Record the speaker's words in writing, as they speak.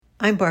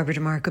I'm Barbara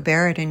DeMarco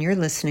Barrett, and you're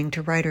listening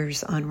to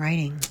Writers on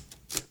Writing.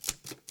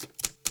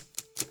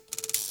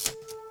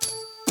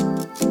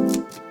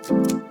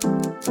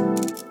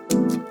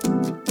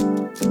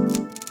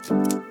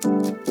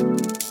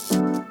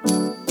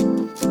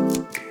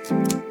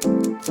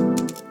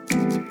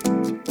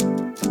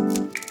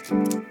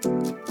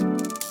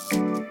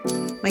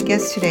 My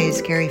guest today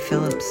is Gary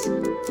Phillips.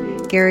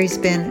 Gary's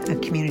been a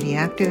community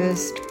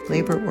activist,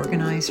 labor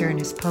organizer, and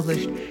has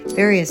published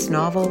various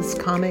novels,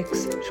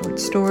 comics, short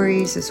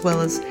stories, as well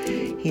as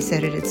he's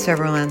edited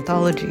several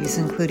anthologies,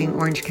 including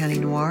Orange County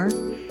Noir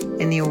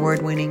and the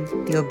award-winning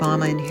The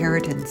Obama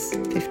Inheritance,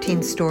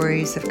 15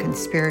 Stories of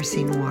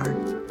Conspiracy Noir.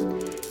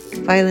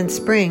 Violent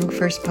Spring,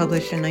 first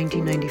published in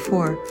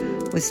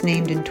 1994, was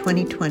named in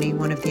 2020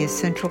 one of the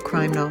essential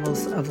crime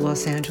novels of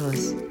Los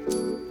Angeles.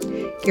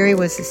 Gary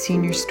was a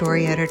senior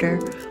story editor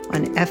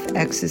on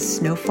FX's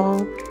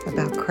Snowfall,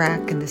 about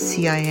crack and the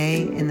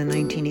CIA in the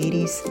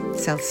 1980s,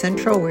 South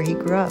Central, where he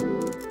grew up.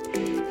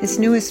 His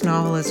newest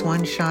novel is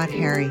One Shot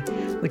Harry,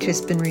 which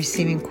has been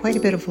receiving quite a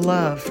bit of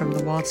love from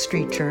the Wall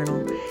Street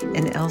Journal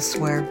and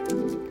elsewhere.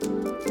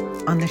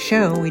 On the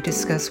show, we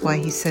discuss why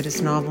he set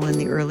his novel in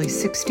the early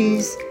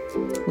 60s,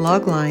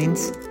 log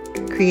lines,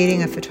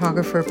 creating a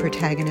photographer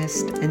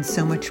protagonist, and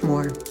so much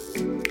more.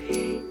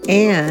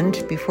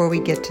 And before we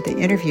get to the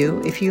interview,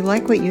 if you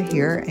like what you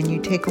hear and you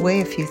take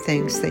away a few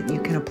things that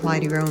you can apply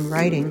to your own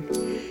writing,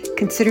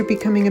 consider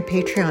becoming a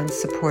Patreon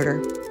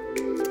supporter.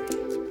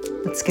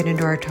 Let's get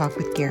into our talk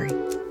with Gary.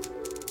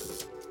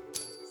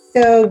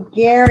 So,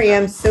 Gary,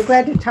 I'm so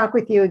glad to talk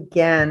with you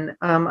again.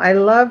 I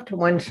loved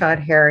One Shot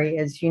Harry,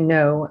 as you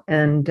know,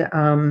 and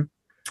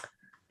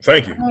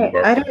thank you.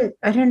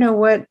 I don't know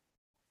what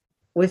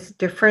was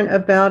different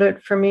about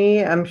it for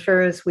me. I'm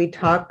sure as we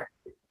talk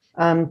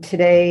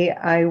today,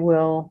 I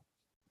will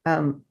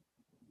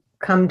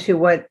come to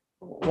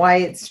why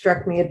it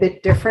struck me a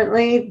bit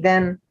differently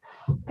than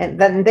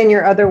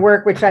your other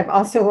work, which I've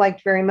also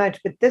liked very much.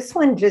 But this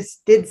one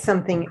just did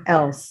something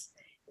else.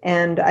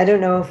 And I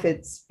don't know if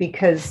it's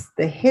because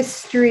the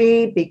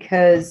history,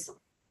 because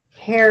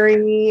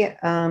Harry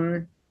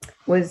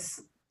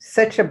was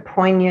such a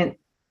poignant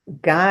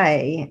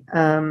guy,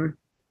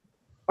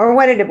 or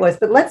what it was.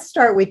 But let's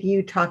start with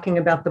you talking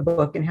about the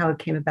book and how it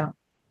came about.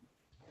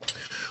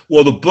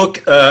 Well, the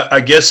book, I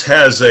guess,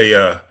 has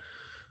a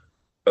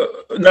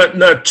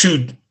not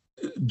two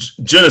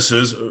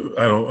genesis.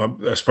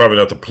 That's probably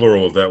not the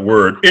plural of that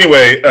word.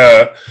 Anyway,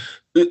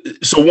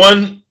 so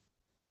one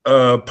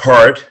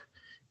part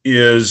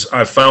is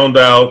I found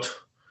out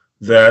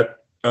that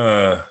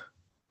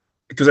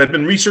because I'd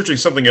been researching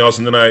something else,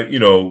 and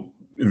then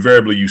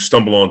invariably you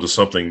stumble onto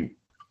something,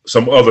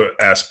 some other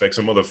aspect,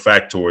 some other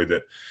factoid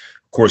that,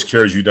 of course,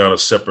 carries you down a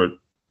separate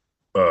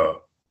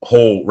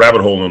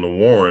rabbit hole in the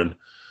Warren.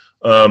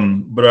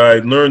 But I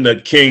learned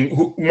that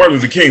Martin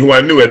Luther King, who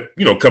I knew had,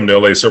 come to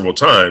LA several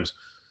times,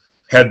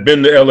 had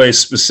been to LA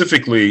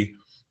specifically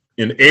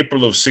in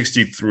April of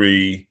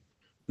 '63.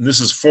 And this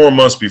is 4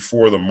 months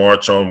before the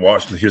March on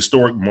Washington, the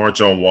historic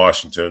March on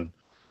Washington.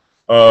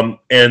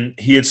 And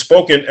he had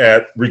spoken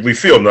at Wrigley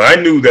Field. Now I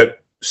knew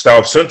that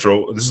South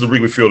Central, this is the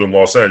Wrigley Field in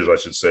Los Angeles,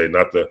 I should say,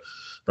 not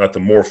the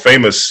more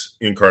famous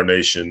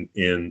incarnation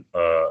in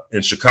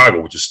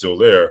Chicago, which is still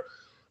there.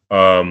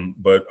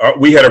 But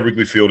we had a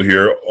Wrigley Field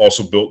here,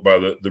 also built by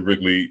the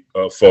Wrigley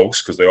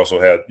folks, because they also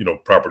had,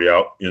 property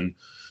out in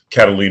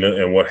Catalina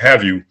and what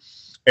have you.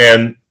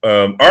 And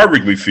our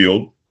Wrigley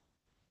Field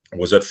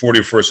was at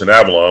 41st and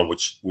Avalon,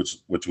 which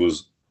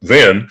was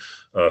then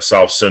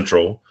South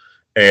Central,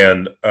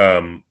 and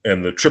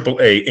the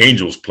AAA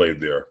Angels played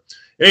there.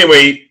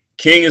 Anyway,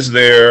 King is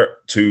there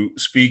to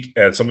speak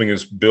at something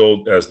that's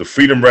billed as the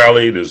Freedom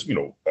Rally. There's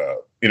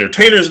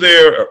entertainers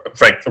there. In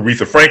fact,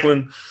 Aretha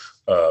Franklin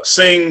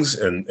sings,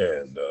 and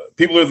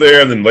people are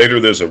there. And then later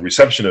there's a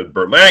reception at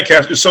Burt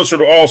Lancaster. So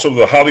sort of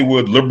the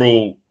Hollywood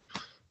liberal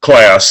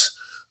class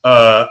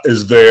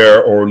is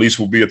there, or at least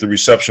will be at the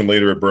reception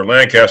later at Burt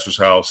Lancaster's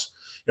house.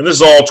 And this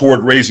is all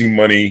toward raising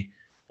money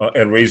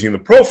and raising the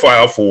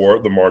profile for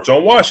the March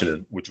on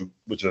Washington, which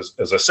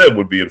as I said,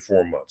 would be in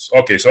 4 months.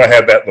 Okay, so I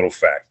had that little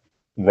fact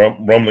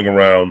rumbling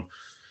around,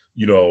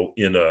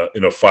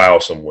 in a file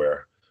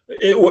somewhere.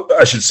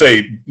 I should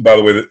say, by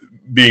the way, that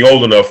being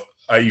old enough,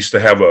 I used to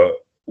have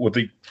what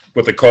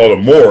they call a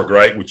morgue,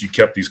 right? Which you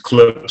kept these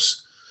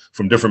clips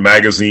from different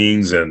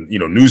magazines and,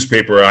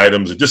 newspaper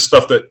items and just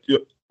stuff that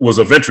was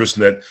of interest,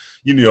 and that,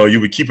 you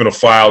would keep in a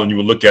file and you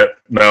would look at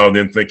now and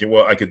then thinking,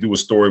 well, I could do a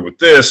story with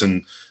this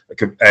and I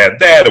could add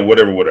that or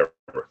whatever.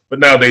 But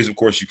nowadays, of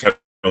course, you kind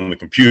of on the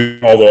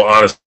computer, although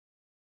honestly,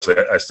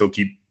 I still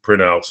keep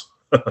printouts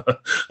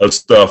of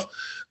stuff.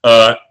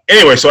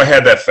 Anyway, so I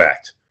had that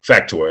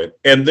factoid.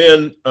 And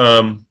then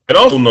I'd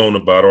also known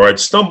about, or I'd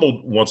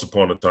stumbled once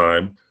upon a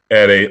time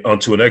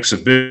onto an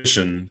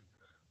exhibition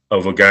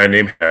of a guy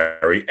named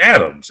Harry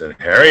Adams. And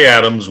Harry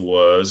Adams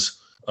was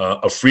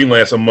a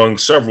freelance among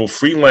several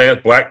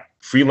black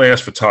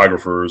freelance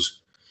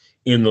photographers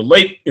in the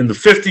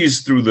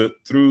 50s through the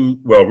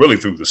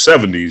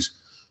 70s,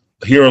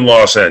 here in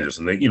Los Angeles,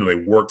 and they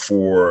worked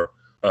for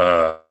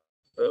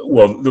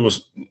well, there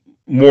was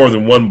more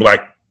than one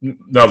black.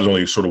 Now there's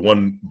only sort of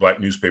one black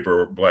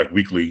newspaper or black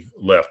weekly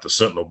left, the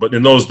Sentinel. But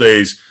in those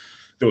days,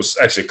 there was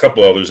actually a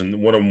couple others,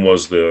 and one of them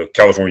was the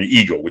California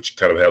Eagle, which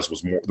kind of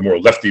was the more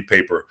lefty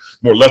paper,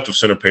 more left of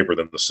center paper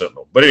than the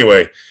Sentinel. But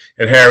anyway,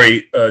 and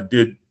Harry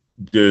did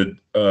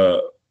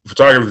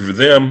photography for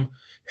them,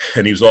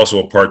 and he was also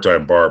a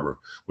part-time barber,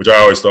 which I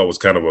always thought was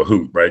kind of a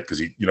hoot, right?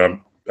 Because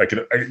I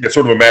can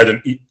sort of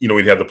imagine,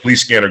 he'd have the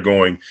police scanner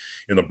going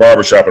in the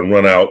barbershop and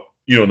run out,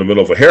 in the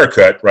middle of a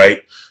haircut,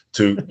 right,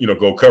 to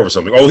go cover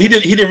something. Oh, he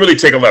didn't really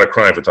take a lot of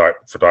crime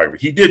photography.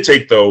 He did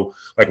take, though,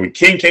 like when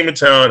King came to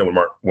town and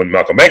when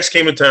Malcolm X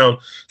came to town,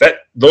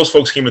 those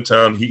folks came to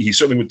town. He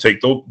certainly would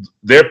take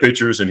their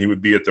pictures, and he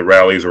would be at the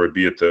rallies or would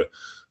be at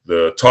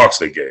the talks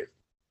they gave.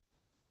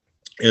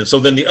 And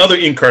so then the other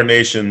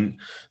incarnation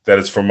that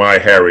is for my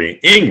Harry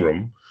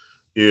Ingram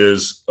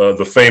is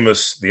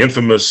the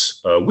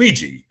infamous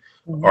Ouija,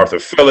 Arthur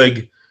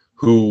Felig,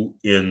 who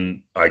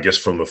I guess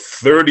from the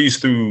 30s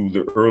through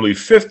the early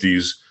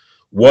 50s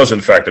was in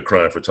fact a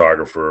crime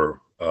photographer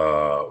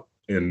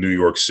in New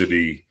York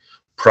City,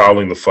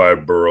 prowling the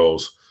 5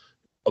 boroughs.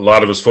 A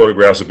lot of his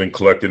photographs have been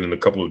collected in a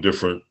couple of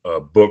different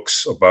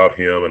books about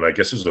him, and I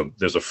guess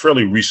there's a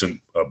fairly recent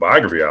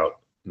biography out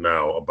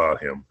now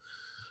about him.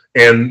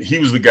 And he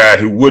was the guy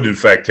who would in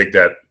fact take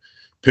that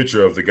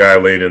picture of the guy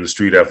laying in the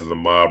street after the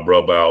mob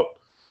rub out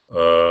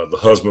the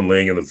husband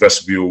laying in the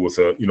vestibule with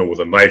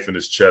a knife in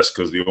his chest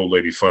because the old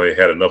lady finally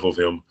had enough of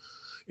him,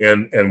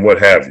 and what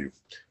have you.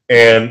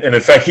 And in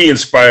fact, he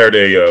inspired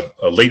a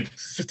late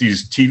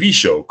 50s TV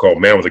show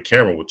called Man with a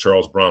Camera with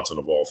Charles Bronson,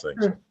 of all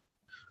things.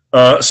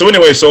 So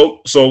anyway,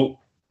 so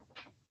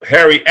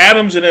Harry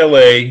Adams in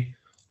L.A.,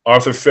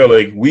 Arthur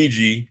Felig,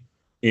 Ouija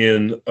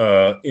in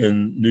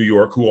New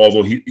York, who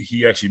although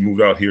he actually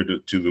moved out here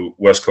to the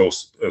West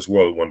Coast as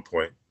well at one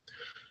point.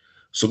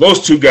 So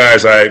those two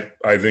guys I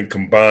then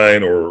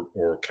combine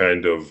or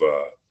kind of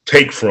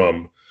take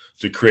from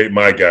to create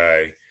my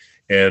guy,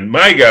 and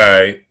my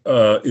guy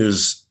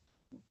is,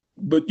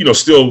 but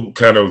still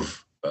kind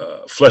of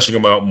fleshing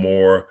him out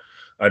more.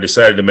 I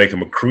decided to make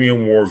him a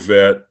Korean War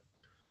vet.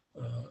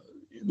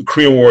 The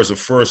Korean War is the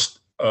first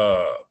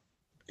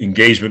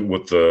engagement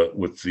with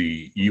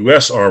the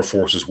U.S. Armed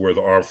Forces, where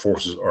the armed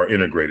forces are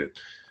integrated.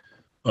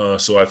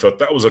 So I thought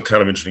that was a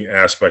kind of interesting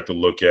aspect to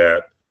look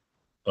at.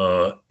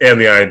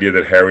 And the idea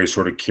that Harry is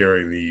sort of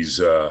carrying these,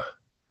 now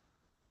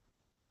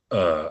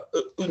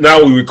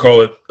we would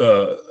call it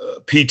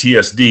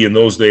PTSD. In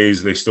those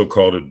days, they still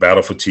called it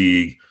battle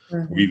fatigue,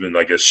 or even,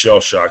 I guess,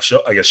 shell shock.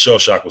 I guess shell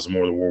shock was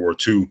more the World War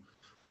II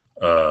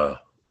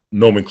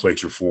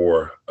nomenclature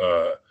for,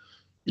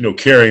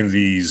 carrying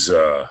these,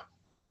 well,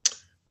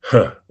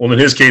 in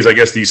his case, I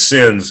guess these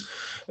sins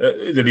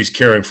that he's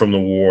carrying from the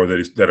war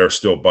that are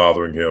still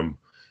bothering him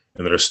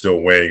and that are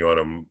still weighing on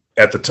him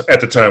at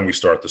the time we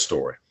start the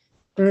story.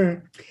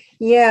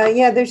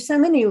 Yeah. There's so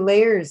many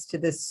layers to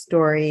this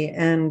story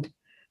and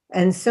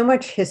so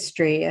much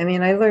history. I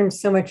mean, I learned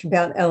so much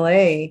about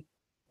LA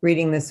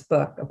reading this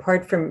book,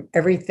 apart from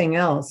everything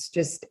else,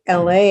 just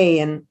LA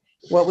and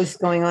what was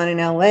going on in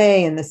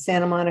LA and the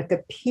Santa Monica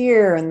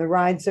Pier and the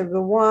rides over the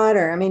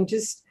water. I mean,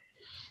 just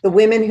the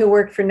women who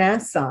worked for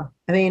NASA.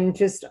 I mean,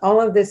 just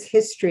all of this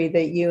history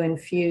that you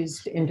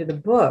infused into the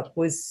book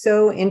was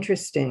so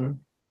interesting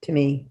to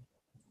me.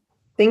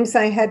 Things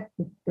I had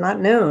not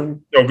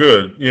known. Oh,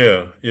 good.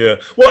 Yeah.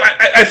 Well,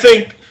 I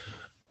think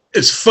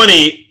it's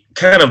funny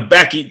kind of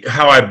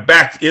how I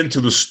backed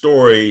into the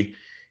story,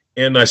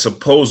 and I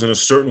suppose in a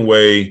certain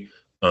way,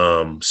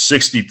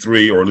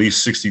 63 or at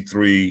least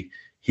 63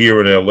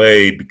 here in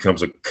LA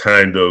becomes a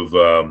kind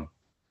of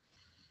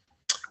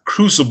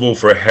crucible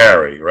for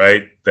Harry,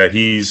 right? That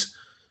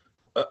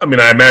I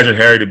imagine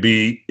Harry to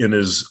be in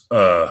his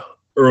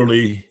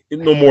early,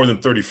 no more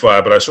than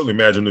 35, but I certainly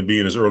imagine him to be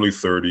in his early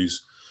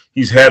 30s.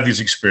 He's had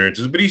these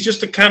experiences, but he's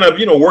just a kind of,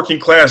 working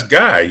class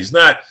guy. He's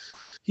not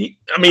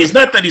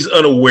that he's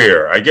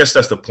unaware. I guess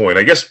that's the point.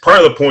 I guess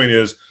part of the point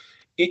is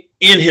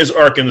in his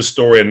arc in the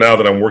story, and now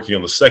that I'm working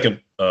on the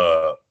second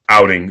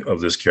outing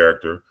of this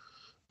character,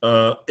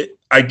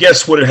 I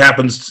guess what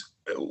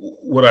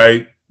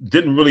I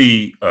didn't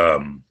really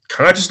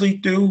consciously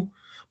do,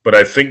 but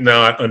I think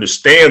now I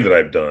understand that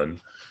I've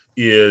done,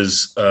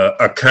 is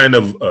a kind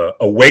of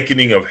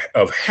awakening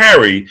of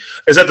Harry,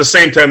 as at the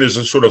same time there's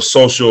a sort of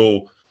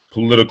social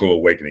political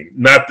awakening.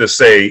 Not to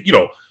say,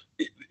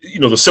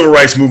 the civil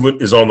rights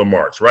movement is on the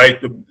march, right?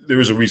 There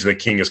is a reason that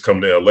King has come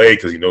to LA,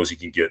 because he knows he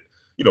can get,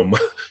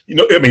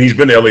 he's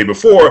been to LA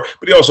before,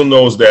 but he also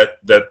knows that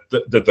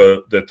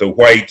the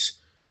white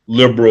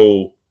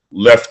liberal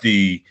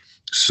lefty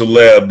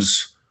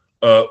celebs,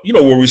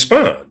 will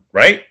respond,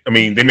 right? I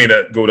mean, they may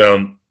not go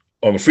down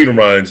on the freedom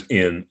rides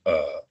in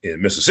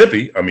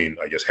Mississippi. I mean,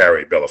 I guess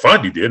Harry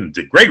Belafonte did and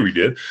Dick Gregory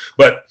did,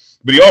 but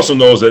he also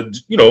knows that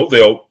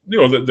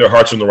their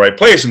hearts are in the right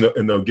place,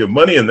 and they'll give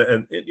money,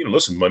 and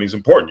listen, money's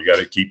important. You got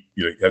to keep,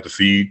 you have to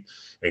feed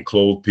and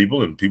clothe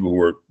people, and people who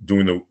are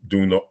doing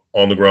the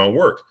on the ground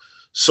work.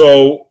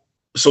 So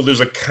so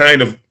there's a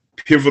kind of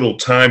pivotal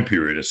time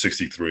period in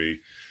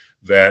 '63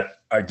 that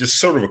I just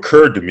sort of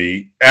occurred to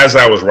me as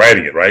I was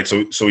writing it, right?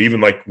 So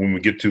even like when we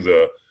get to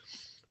the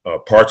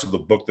parts of the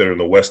book that are in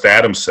the West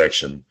Adams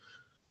section,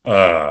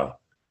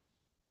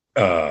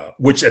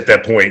 which at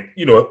that point,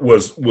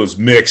 was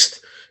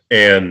mixed.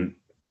 And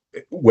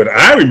what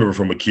I remember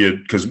from a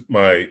kid, because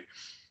my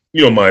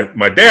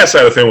dad's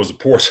side of the family was the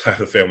poor side of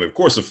the family. Of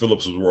course, the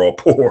Phillipses were all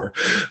poor,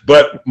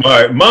 but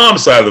my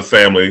mom's side of the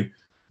family,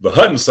 the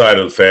Hutton side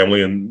of the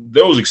family, and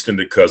those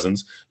extended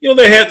cousins,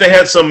 they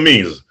had some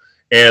means.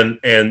 And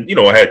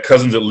I had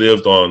cousins that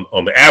lived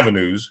on the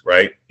avenues,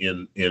 right,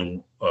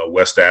 in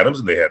West Adams,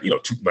 and they had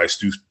two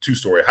nice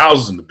two-story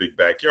houses in the big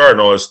backyard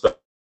and all this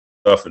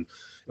stuff. And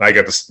I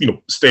got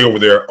to stay over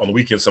there on the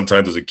weekends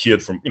sometimes as a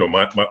kid from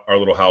our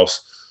little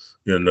house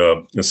in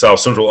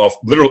South Central,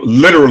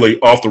 literally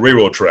off the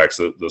railroad tracks.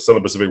 The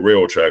Southern Pacific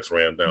Railroad tracks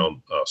ran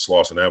down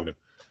Slauson Avenue.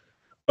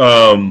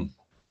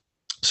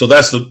 So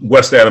that's the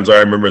West Adams I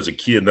remember as a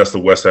kid, and that's the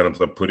West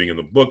Adams I'm putting in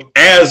the book,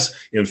 as,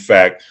 in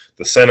fact,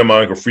 the Santa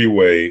Monica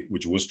Freeway,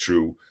 which was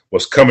true,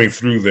 was coming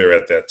through there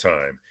at that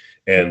time,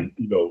 and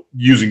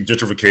using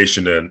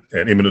gentrification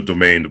and eminent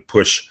domain to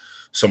push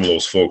some of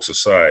those folks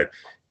aside.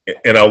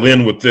 And I'll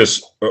end with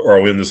this, or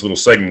I'll end this little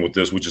segment with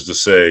this, which is to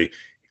say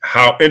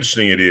how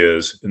interesting it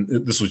is. And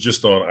this was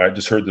I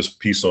just heard this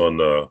piece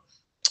on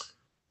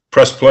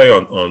Press Play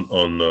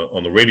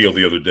on the radio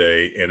the other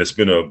day, and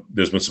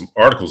there's been some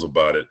articles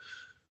about it,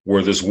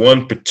 where this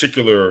one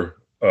particular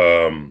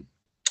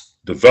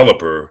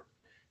developer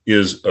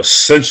is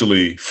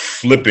essentially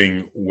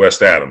flipping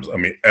West Adams. I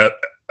mean,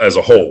 as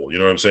a whole, you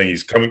know what I'm saying?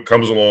 He's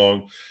comes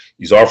along,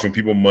 he's offering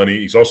people money.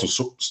 He's also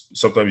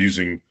sometimes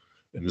using,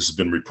 and this has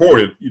been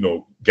reported,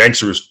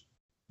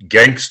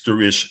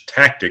 gangsterish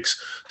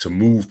tactics to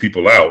move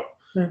people out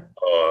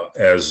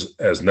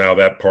as now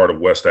that part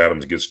of West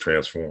Adams gets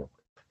transformed.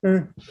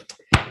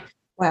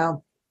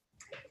 Wow.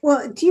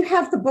 Well, do you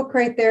have the book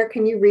right there?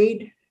 Can you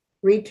read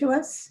to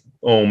us?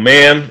 Oh,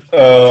 man.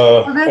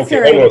 That's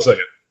okay, hold on a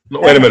second. No,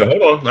 wait a minute.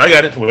 Hold on. I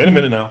got it. Wait a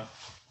minute now.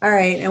 All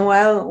right. And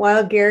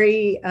while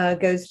Gary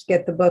goes to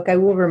get the book, I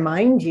will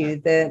remind you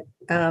that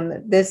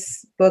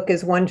this book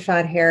is One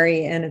Shot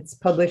Harry, and it's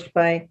published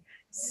by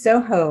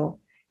Soho,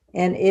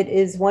 and it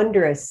is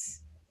wondrous.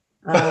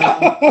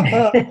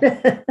 Well,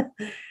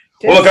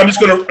 look, I'm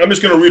just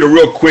gonna read a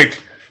real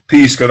quick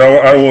piece because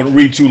I won't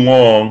read too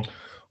long.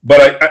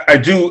 But I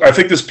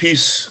think this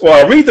piece. Well,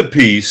 I'll read the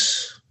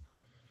piece,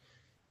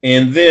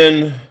 and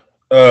then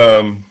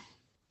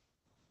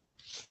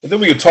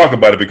we can talk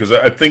about it, because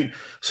I think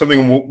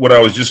something what I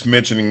was just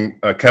mentioning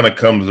kind of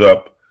comes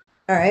up.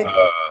 All right.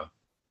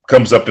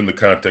 Comes up in the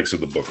context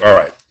of the book. All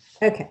right.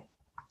 Okay.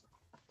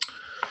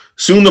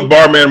 Soon the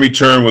barman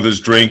returned with his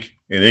drink,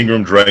 and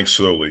Ingram drank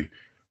slowly,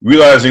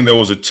 realizing there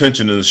was a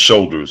tension in his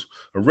shoulders,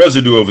 a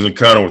residue of his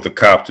encounter with the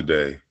cop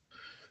today.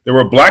 There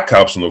were black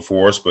cops in the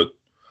force, but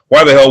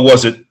why the hell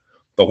was it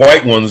the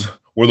white ones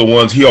were the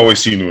ones he always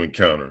seemed to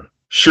encounter?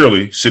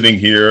 Surely, sitting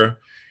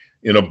here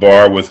in a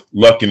bar with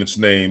luck in its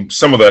name,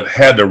 some of that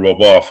had to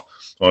rub off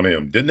on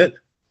him, didn't it?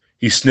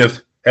 He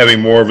sniffed,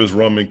 having more of his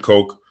rum and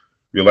coke,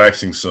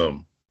 relaxing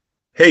some.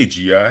 Hey,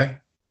 G.I.,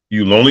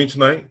 you lonely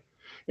tonight?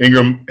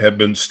 Ingram had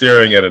been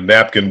staring at a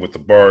napkin with the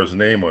bar's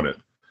name on it.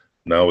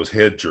 Now his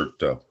head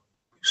jerked up.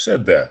 Who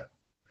said that?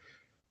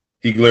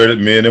 He glared at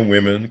men and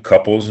women,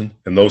 couples, and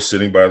those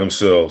sitting by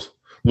themselves.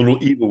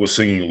 Little Eva was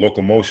singing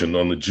Locomotion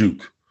on the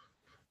juke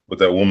with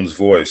that woman's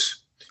voice.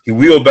 He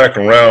wheeled back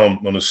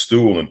around on his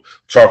stool and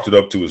chalked it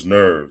up to his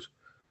nerves.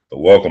 The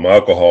welcome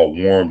alcohol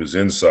warmed his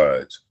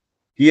insides.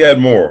 He had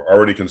more,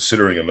 already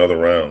considering another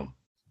round.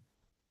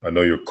 I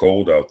know you're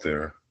cold out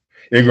there.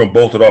 Ingram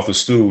bolted off the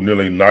stool,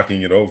 nearly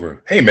knocking it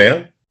over. Hey,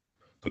 man.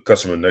 The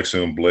customer next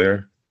to him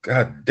blared.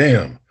 God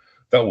damn,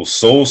 that was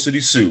Soul City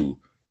Sue,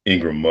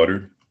 Ingram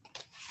muttered.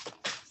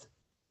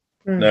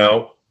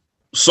 Now,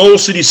 Soul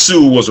City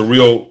Sue was a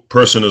real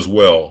person as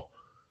well.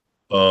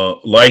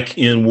 Like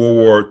in World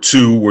War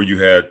II, where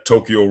you had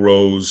Tokyo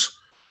Rose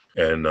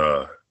and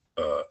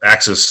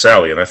Axis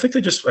Sally, and I think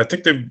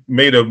they've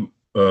made a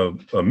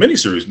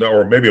miniseries now,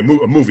 or maybe a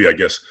movie, I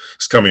guess,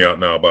 is coming out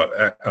now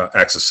about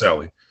Axis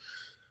Sally.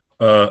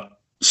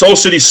 Soul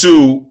City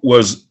Sue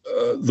was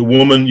the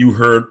woman you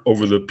heard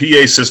over the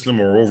PA system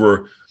or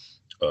over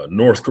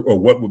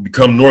what would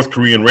become North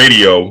Korean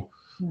radio,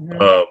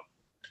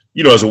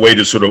 as a way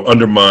to sort of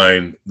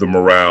undermine the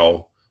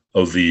morale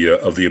of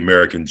the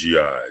American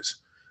GIs.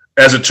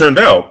 As it turned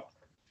out,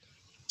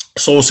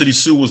 Soul City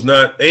Sue was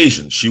not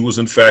Asian. She was,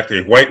 in fact,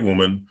 a white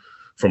woman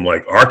from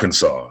like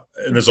Arkansas.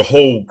 And there's a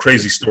whole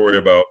crazy story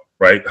about,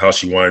 right, how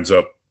she winds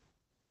up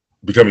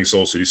becoming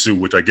Soul City Sue,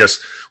 which I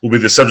guess will be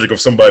the subject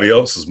of somebody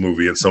else's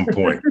movie at some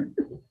point.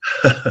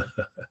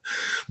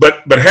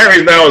 But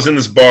Harry now is in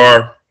this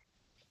bar,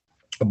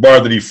 a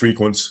bar that he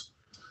frequents.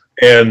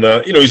 And,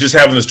 he's just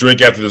having this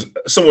drink after this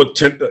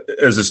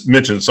as it's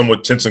mentioned,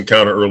 somewhat tense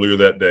encounter earlier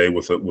that day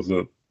with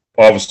a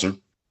officer,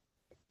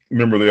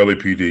 member of the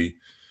LAPD.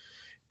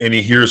 And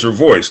he hears her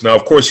voice. Now,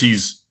 of course,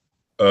 he's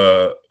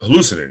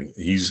hallucinating.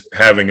 He's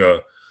having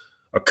a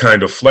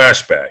kind of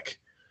flashback,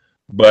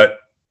 but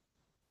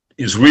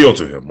is real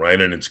to him, right?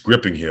 And it's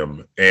gripping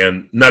him.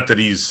 And not that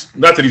he's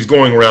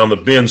going around the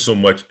bend so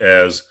much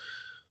as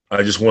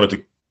I just wanted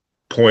to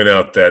point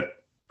out that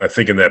I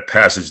think in that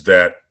passage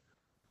that,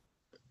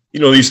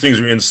 these things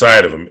are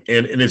inside of him.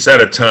 And it's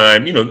at a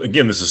time,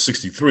 again, this is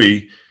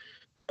 63.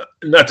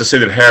 Not to say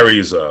that Harry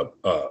is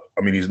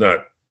he's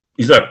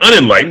not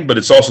unenlightened, but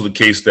it's also the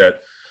case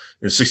that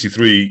in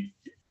 63,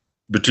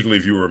 particularly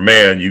if you were a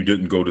man, you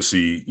didn't go to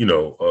see,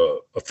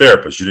 a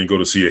therapist. You didn't go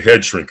to see a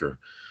head shrinker.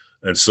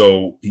 And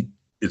so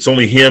it's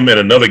only him and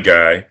another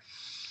guy,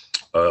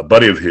 a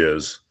buddy of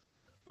his,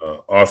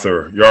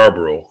 Arthur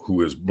Yarborough,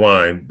 who is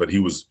blind, but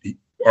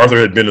Arthur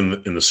had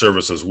been in the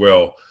service as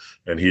well,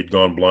 and he had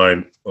gone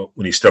blind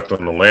when he stepped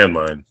on a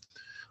landmine.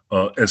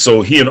 And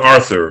so he and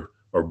Arthur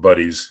are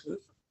buddies.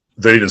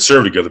 They didn't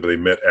serve together, but they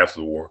met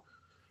after the war.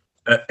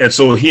 And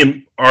so he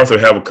and Arthur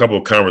have a couple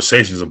of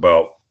conversations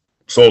about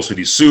Soul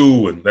City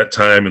Sioux and that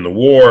time in the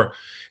war.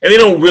 And they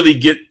don't really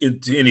get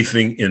into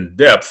anything in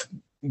depth,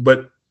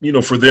 but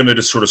for them, they're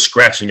just sort of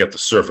scratching at the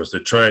surface.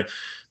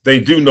 They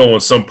do know in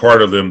some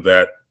part of them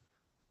that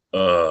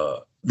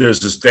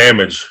there's this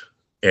damage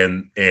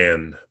and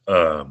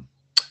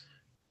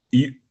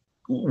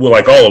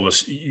like all of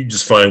us, you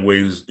just find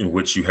ways in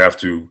which you have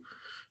to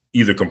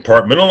either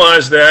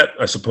compartmentalize that,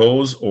 I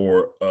suppose,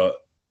 or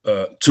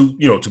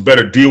to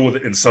better deal with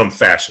it in some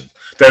fashion,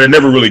 that it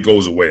never really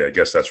goes away. I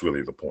guess that's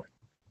really the point.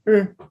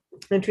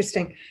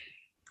 Interesting.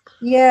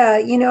 Yeah,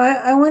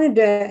 I wanted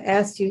to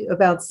ask you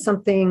about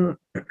something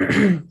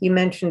you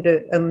mentioned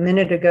a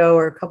minute ago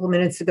or a couple of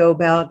minutes ago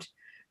about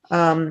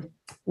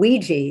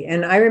Ouija.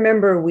 And I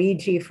remember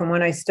Ouija from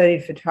when I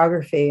studied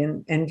photography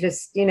and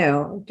just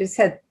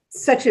had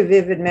such a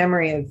vivid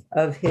memory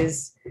of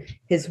his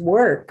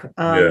work.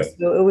 So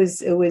it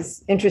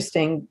was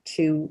interesting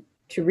to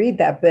read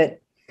that.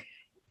 But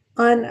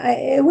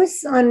it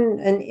was on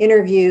an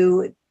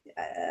interview.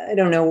 I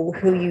don't know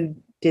who you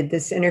did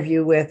this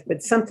interview with,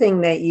 but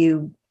something that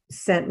you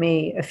sent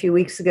me a few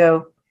weeks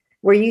ago,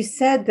 where you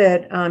said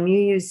that you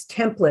use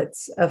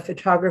templates of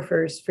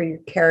photographers for your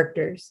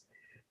characters,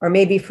 or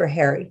maybe for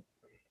Harry.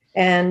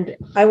 And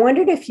I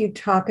wondered if you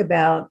talk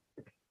about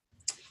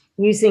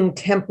using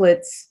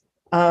templates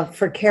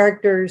for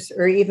characters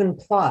or even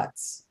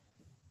plots.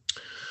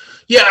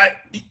 Yeah,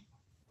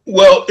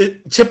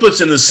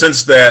 templates in the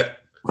sense that,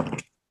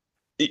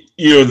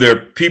 there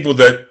are people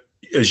that,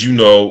 as you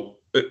know,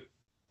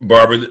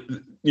 Barbara,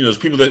 there's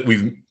people that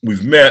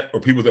we've met, or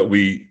people that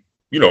we,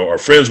 are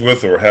friends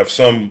with, or have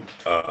some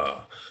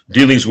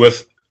dealings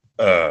with,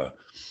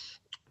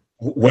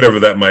 whatever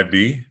that might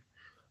be.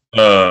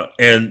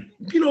 And,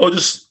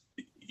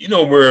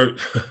 we're,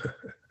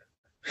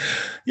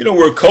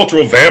 we're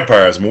cultural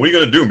vampires. I mean, what are you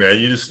going to do, man?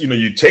 You just,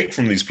 you take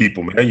from these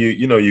people, man.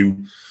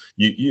 You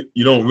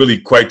don't really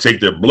quite take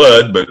their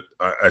blood, but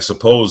I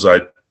suppose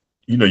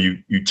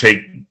you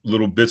take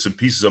little bits and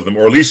pieces of them,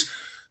 or at least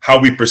how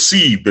we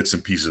perceive bits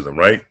and pieces of them,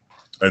 right?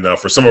 And now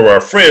for some of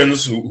our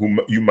friends who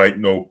you might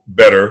know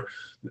better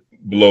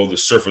below the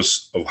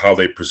surface of how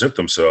they present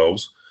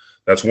themselves,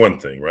 that's one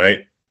thing,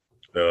 right?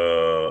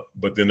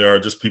 But then there are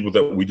just people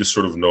that we just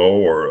sort of know,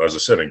 or as I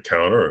said,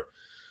 encounter,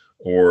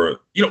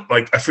 or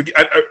like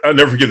I'll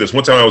never forget this.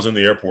 One time I was in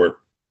the airport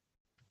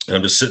and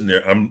I'm just sitting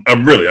there. I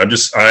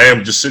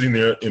am just sitting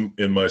there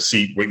in my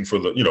seat waiting for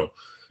the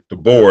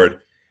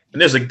board. And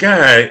there's a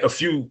guy a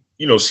few,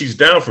 seats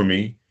down from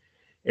me.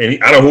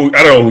 And I don't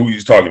know who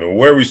he's talking to, or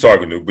wherever he's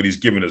talking to, but he's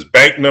giving his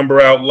bank number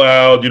out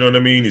loud. You know what I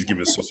mean? He's giving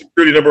his social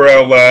security number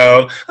out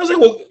loud. I was like,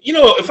 well,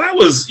 if I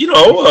was,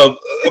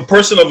 a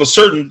person of a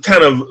certain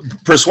kind of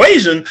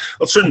persuasion,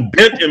 a certain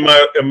bent in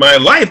my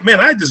life,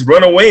 man, I'd just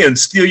run away and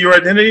steal your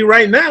identity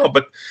right now.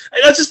 But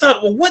I just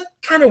thought, well, what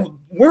kind of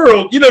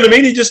world? You know what I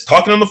mean? He's just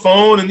talking on the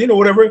phone and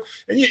whatever.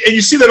 And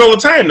you see that all the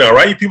time now,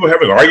 right? People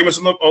having arguments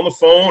on the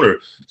phone, or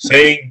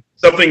saying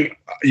something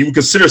you would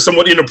consider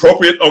somewhat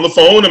inappropriate on the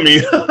phone. I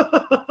mean,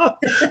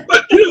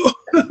 but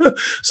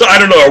so I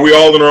don't know. Are we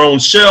all in our own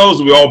shells?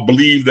 Do we all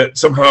believe that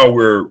somehow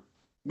we're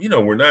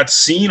not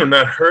seen or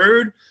not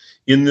heard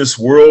in this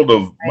world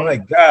of, my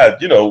God,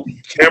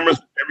 cameras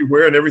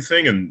everywhere and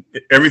everything can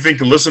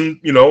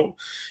listen.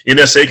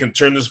 NSA can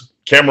turn this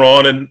camera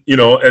on and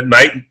at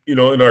night, in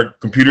our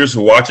computers to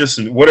watch us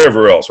and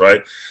whatever else,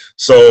 right?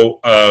 So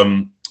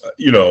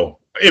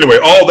anyway,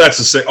 all that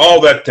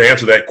to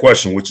answer that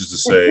question, which is to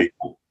say,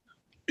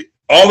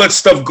 all that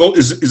stuff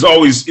is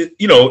always,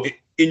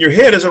 in your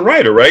head as a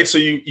writer, right? So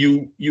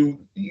you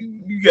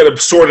got to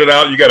sort it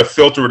out, you got to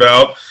filter it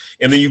out,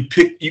 and then you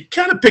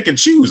kind of pick and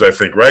choose, I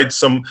think, right?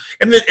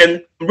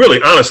 And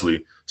really,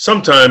 honestly,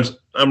 sometimes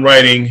I'm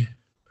writing.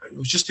 It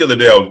was just the other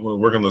day I was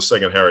working on the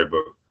second Harry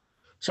book.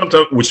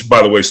 Sometimes, which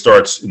by the way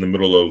starts in the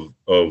middle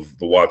of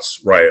the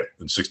Watts riot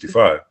in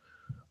 '65,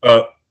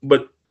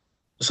 but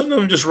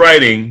sometimes I'm just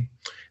writing.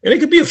 And it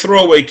could be a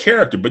throwaway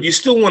character, but you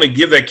still want to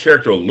give that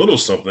character a little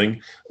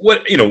something.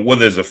 Whether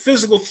it's a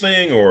physical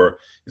thing or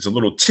it's a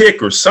little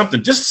tick or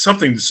something, just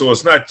something, so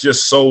it's not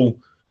just so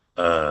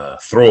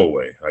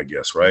throwaway, I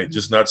guess, right?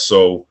 Just not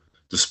so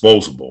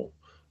disposable,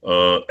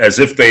 as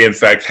if they in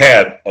fact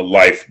had a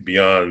life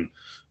beyond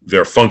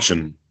their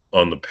function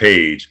on the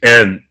page.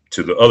 And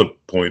to the other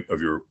point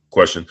of your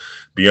question,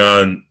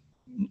 beyond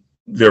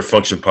their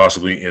function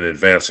possibly in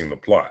advancing the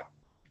plot.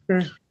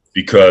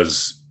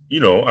 Because,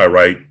 I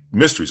write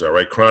mysteries, I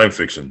write crime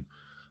fiction.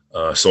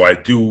 So I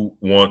do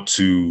want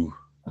to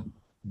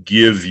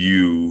give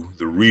you,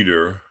 the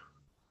reader,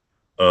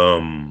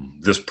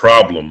 this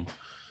problem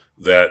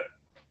that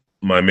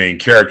my main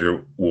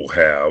character will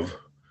have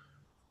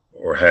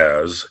or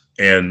has,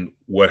 and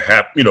what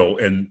happened,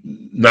 and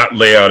not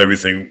lay out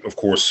everything, of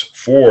course,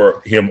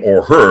 for him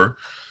or her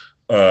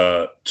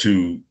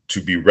to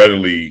be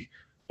readily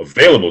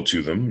available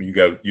to them. You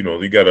got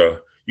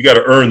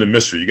to earn the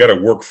mystery. You got to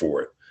work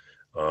for it.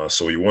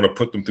 So you want to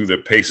put them through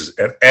their paces,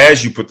 and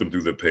as you put them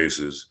through their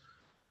paces,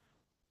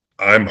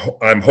 I'm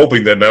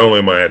hoping that not only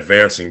am I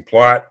advancing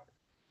plot,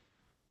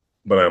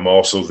 but I'm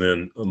also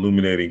then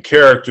illuminating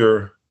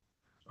character.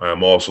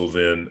 I'm also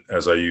then,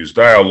 as I use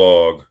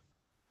dialogue,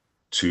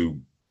 to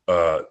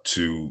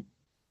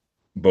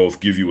both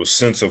give you a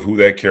sense of who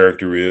that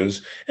character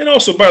is, and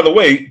also, by the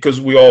way,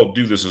 because we all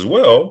do this as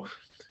well,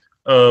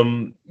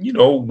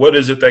 what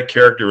is it that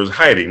character is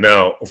hiding?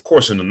 Now, of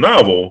course, in the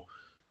novel,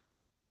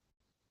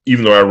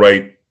 even though I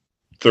write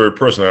third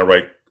person, I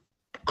write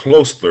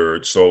close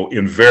third, so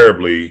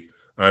invariably,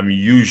 I'm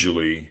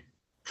usually,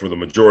 for the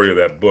majority of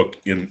that book,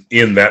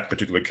 in that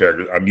particular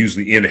character, I'm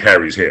usually in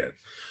Harry's head.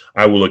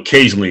 I will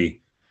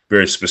occasionally,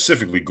 very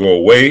specifically, go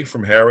away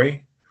from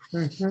Harry,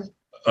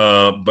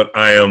 but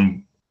I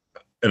am,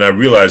 and I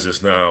realize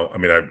this now. I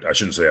mean, I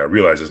shouldn't say I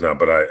realize this now,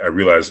 but I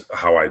realize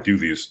how I do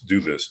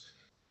this.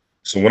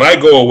 So when I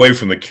go away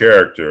from the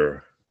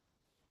character,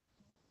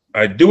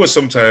 I do it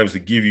sometimes to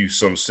give you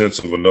some sense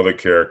of another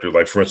character.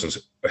 Like, for instance,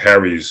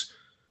 Harry's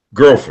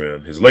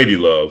girlfriend, his lady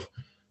love,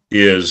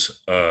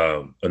 is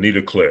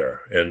Anita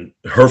Clare, and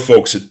her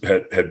folks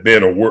had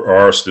been or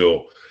are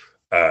still,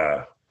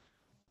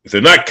 if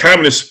they're not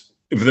communists,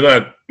 if they're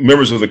not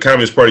members of the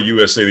Communist Party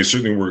USA, they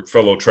certainly were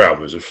fellow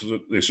travelers.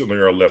 They certainly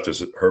are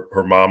leftists.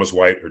 Her mom is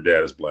white, her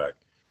dad is black,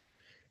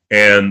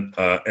 and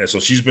so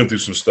she's been through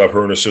some stuff.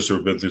 Her and her sister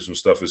have been through some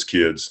stuff as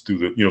kids through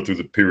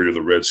the period of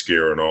the Red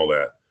Scare and all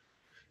that.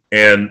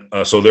 And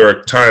so there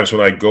are times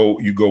when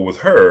you go with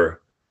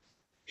her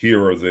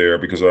here or there,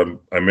 because I'm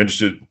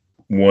interested,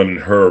 one, in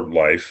her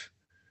life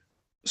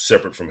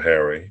separate from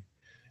Harry,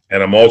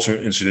 and I'm also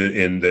interested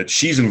in that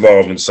she's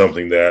involved in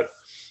something that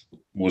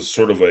was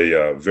sort of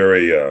a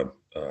very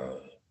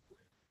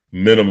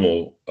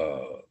minimal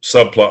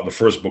subplot in the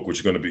first book,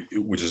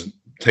 which is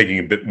taking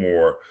a bit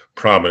more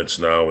prominence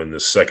now in the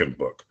second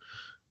book.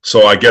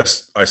 So I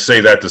guess I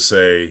say that to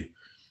say,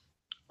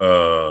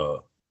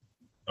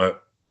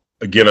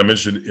 again, I'm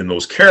interested in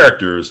those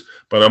characters,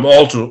 but I'm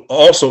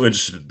also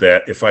interested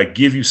that if I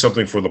give you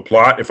something for the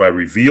plot, if I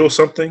reveal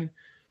something,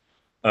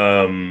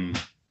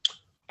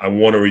 I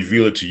want to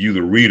reveal it to you,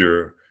 the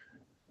reader,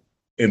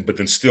 but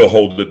then still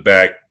hold it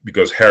back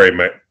because Harry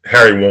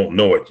won't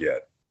know it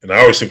yet. And I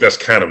always think that's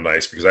kind of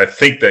nice, because I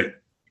think that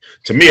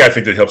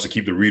helps to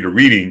keep the reader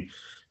reading,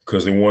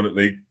 because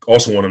they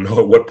also want to know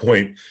at what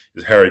point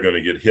is Harry going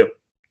to get hip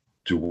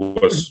to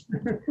what's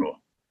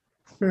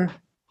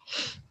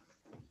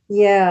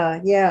Yeah.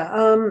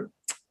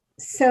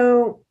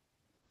 So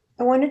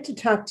I wanted to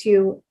talk to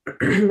you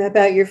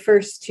about your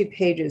first 2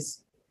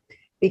 pages,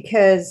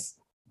 because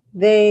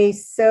they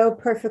so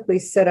perfectly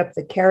set up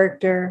the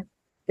character.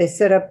 They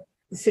set up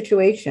the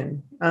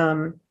situation.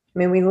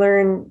 We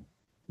learn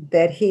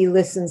that he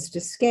listens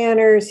to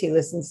scanners, he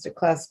listens to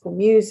classical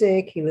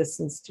music, he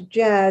listens to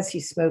jazz, he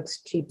smokes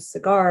cheap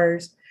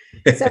cigars.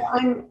 So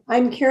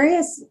I'm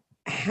curious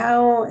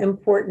how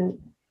important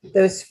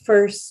those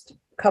first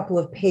couple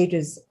of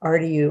pages are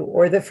to you,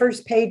 or the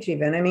first page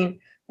even. I mean,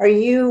 are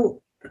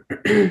you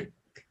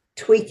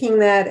tweaking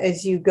that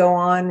as you go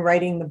on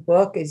writing the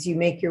book, as you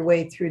make your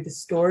way through the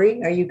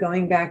story? Are you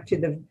going back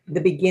to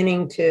the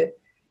beginning to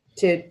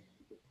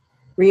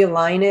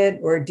realign it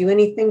or do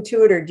anything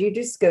to it, or do you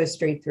just go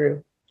straight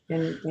through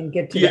and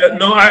get to the end?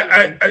 No,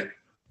 I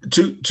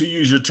to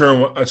use your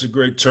term, that's a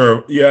great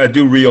term. Yeah, I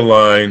do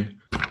realign.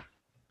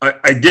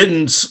 I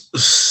didn't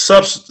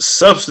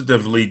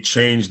substantively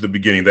change the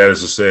beginning. That is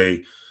to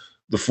say,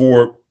 the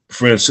 4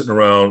 friends sitting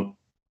around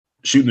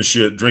shooting the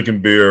shit,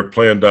 drinking beer,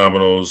 playing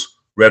dominoes,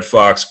 Red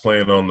Fox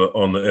playing on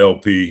the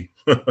LP.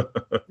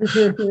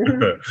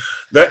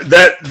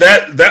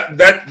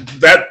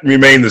 that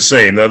remained the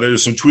same. Now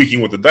there's some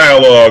tweaking with the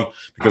dialogue,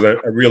 because I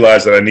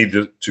realized that I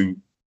needed to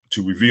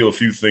reveal a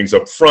few things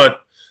up front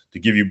to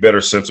give you a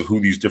better sense of who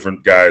these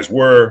different guys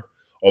were.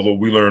 Although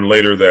we learned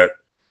later that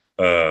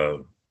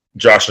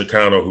Josh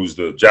Nakano, who's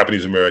the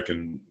Japanese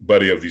American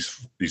buddy of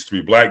these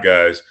 3 black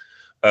guys,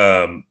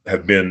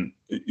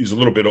 he's a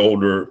little bit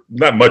older,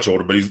 not much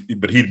older, but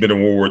he'd been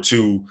in World War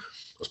II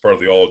as part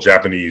of the all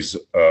Japanese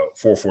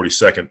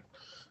 442nd,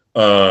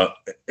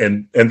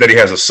 and that he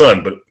has a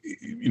son. But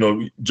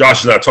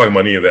Josh is not talking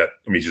about any of that.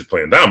 I mean, he's just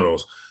playing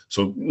dominoes.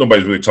 So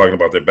nobody's really talking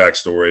about their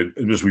backstory.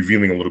 It was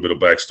revealing a little bit of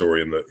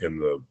backstory in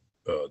the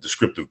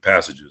descriptive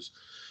passages,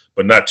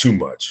 but not too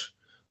much.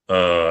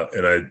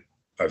 And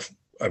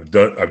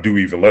I do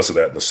even less of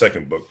that in the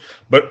second book.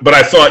 But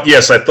I thought,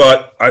 yes, I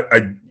thought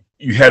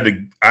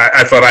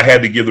I thought I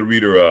had to give the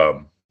reader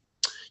a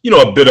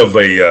bit of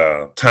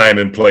a time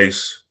and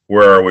place.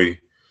 Where are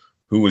we?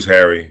 Who was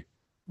Harry?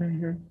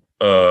 Mm-hmm.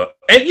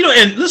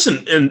 And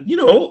listen,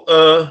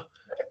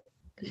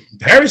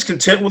 Harry's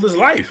content with his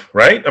life,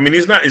 right? I mean,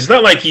 it's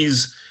not like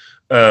he's,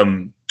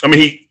 he,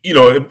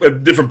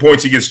 at different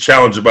points he gets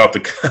challenged about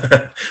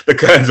the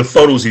kinds of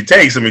photos he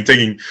takes. I mean,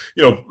 taking,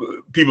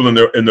 people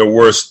in their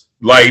worst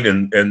light,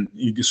 and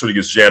he sort of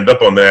gets jammed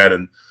up on that,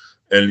 and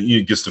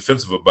he gets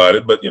defensive about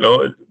it. But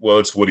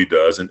it's what he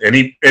does, and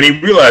he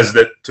realizes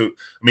that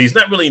he's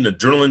not really an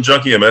adrenaline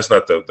junkie. I mean,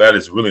 that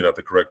is really not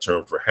the correct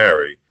term for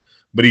Harry,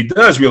 but he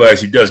does realize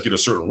he does get a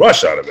certain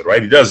rush out of it,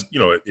 right? He does,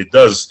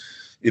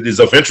 it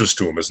is of interest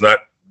to him. It's not,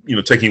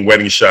 taking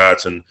wedding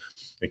shots and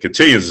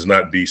continues to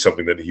not be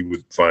something that he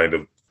would find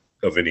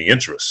of any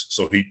interest.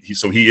 So he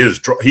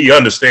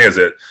understands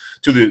that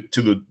to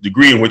the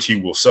degree in which he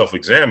will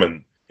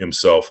self-examine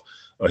himself,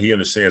 he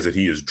understands that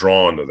he is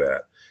drawn to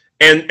that.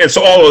 And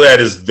so all of that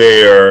is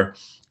there.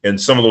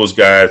 And some of those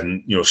guys,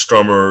 and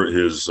Strummer,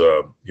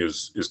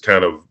 his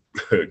kind of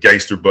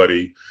gangster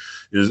buddy,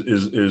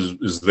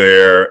 is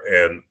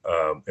there, and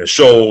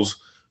Scholes.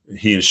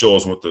 He and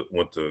Scholes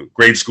went to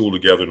grade school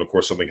together, and of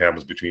course something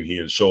happens between he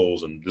and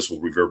Scholes, and this will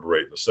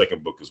reverberate in the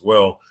second book as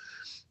well.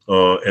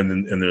 And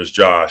then there's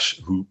Josh,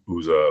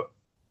 who's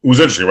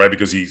interesting, right?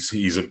 Because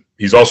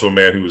he's also a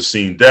man who has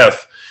seen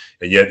death,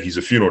 and yet he's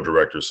a funeral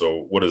director.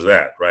 So what is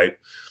that, right?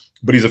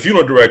 But he's a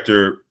funeral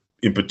director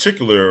in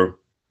particular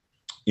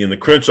in the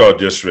Crenshaw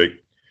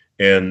district,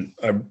 and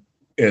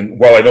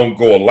while I don't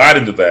go a lot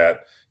into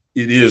that,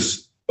 it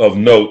is of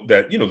note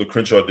that the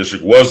Crenshaw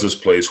district was this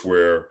place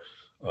where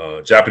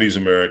Japanese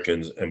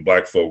Americans and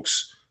Black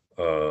folks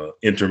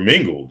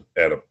intermingled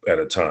at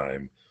a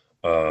time,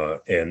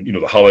 and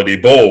the Holiday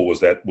Bowl was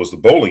the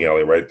bowling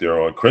alley right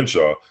there on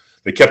Crenshaw.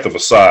 They kept the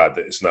facade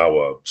that it's now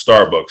a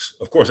Starbucks.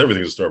 Of course,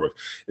 everything's a Starbucks.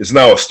 It's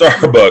now a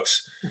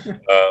Starbucks,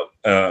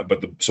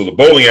 but so the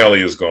bowling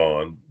alley is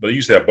gone. But they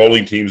used to have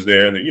bowling teams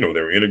there, and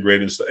they were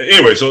integrated and stuff.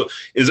 Anyway, so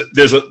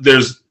there's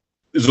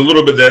a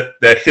little bit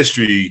that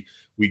history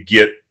we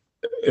get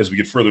as we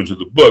get further into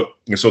the book,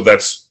 and so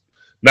that's.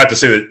 Not to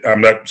say that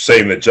I'm not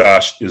saying that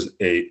Josh is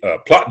a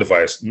plot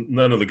device.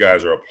 None of the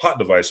guys are a plot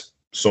device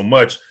so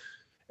much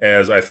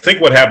as I think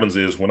what happens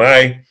is when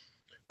I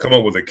come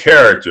up with a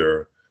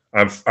character,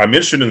 I'm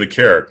interested in the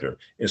character.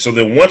 And so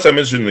then once I'm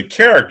interested in the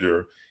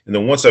character, and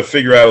then once I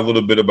figure out a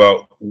little bit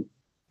about,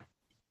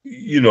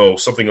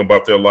 something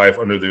about their life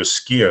under their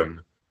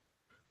skin,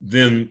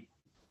 then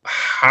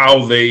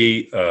how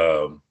they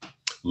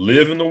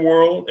live in the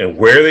world and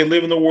where they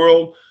live in the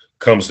world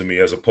comes to me,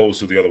 as opposed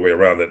to the other way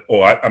around, that,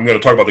 I'm going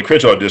to talk about the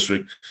Crenshaw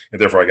district,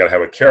 and therefore I got to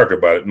have a character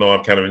about it. No,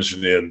 I'm kind of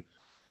interested in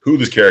who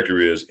this character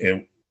is,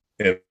 and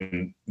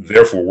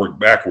therefore work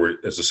backward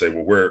as to say,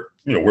 well, where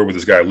would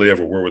this guy live,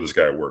 or where would this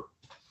guy work?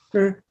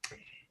 Hmm.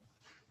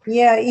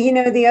 Yeah.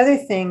 The other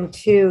thing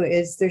too,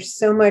 is there's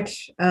so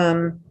much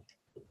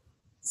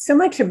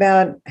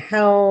about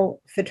how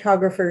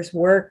photographers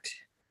worked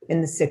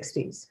in the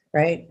 60s,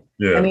 right?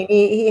 Yeah. I mean,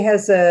 he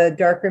has a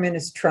darkroom in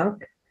his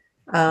trunk.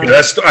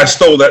 I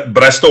stole that,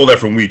 but I stole that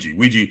from Ouija.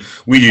 Ouija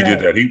right. Did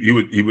that.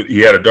 He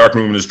had a dark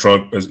room in his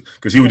trunk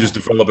because he would just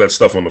develop that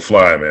stuff on the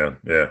fly, man.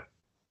 Yeah.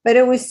 But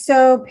it was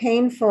so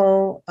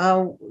painful,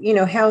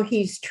 how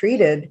he's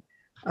treated.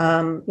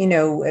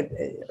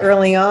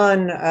 Early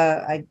on,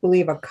 I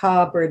believe a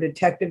cop or a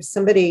detective,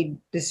 somebody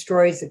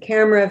destroys a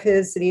camera of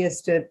his that he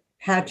has to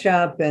patch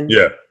up, and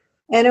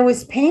it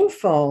was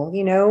painful.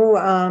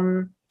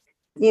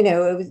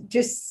 It was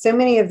just so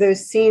many of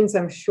those scenes,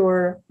 I'm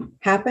sure,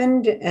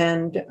 happened,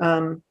 and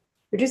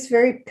were just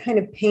very kind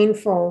of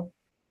painful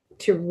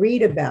to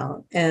read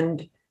about.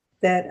 And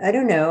that, I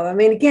don't know, I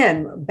mean,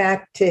 again,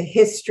 back to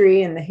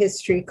history, and the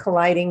history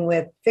colliding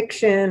with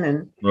fiction,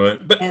 and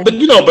right. But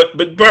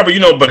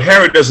Barbara, but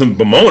Harry doesn't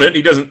bemoan it.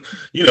 He doesn't,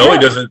 he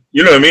doesn't,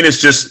 what I mean? It's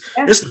just,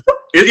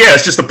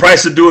 it's just the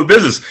price of doing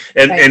business.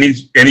 And right.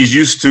 and he's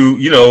used to,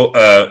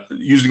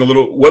 using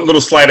what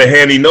little sleight of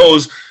hand he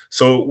knows.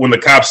 So when the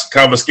cops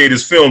confiscate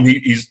his film,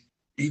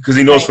 because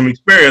he knows right. from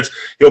experience,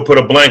 he'll put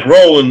a blank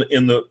roll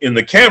in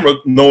the camera,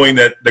 knowing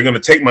that they're going to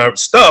take my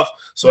stuff.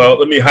 So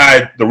let me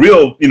hide the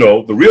real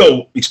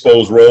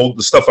exposed roll,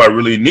 the stuff I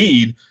really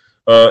need,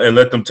 and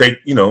let them take,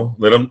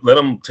 let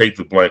them take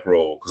the blank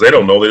roll, because they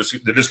don't know. They're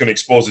just going to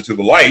expose it to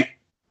the light.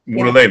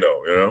 What do they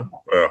know?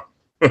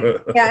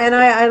 Yeah, and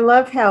I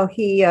love how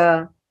he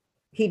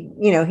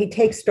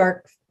takes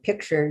dark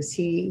pictures.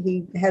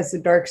 He has a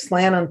dark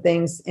slant on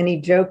things, and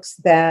he jokes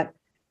that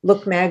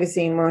Look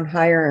magazine won't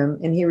hire him,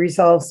 and he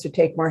resolves to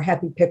take more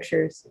happy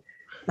pictures.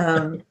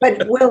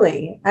 But will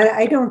he?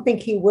 I don't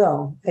think he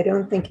will. I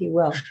don't think he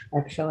will,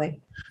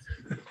 actually.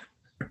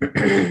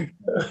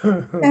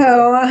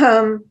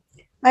 So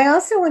I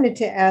also wanted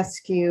to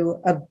ask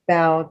you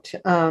about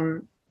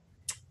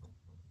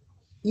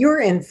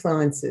your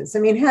influences. I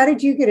mean, how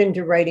did you get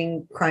into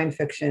writing crime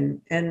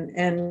fiction?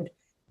 And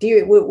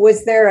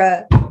was there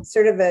a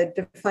sort of a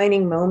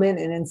defining moment,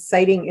 an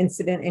inciting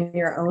incident in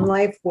your own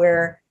life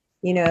where,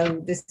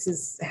 this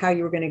is how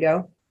you were going to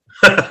go?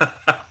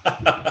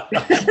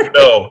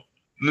 No,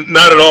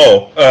 not at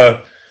all.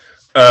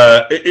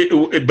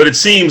 But it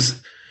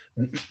seems,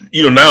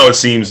 now it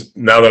seems,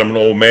 now that I'm an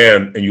old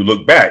man and you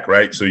look back,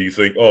 right? So you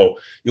think, oh,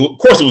 of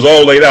course it was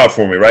all laid out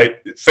for me, right?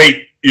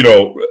 Fate,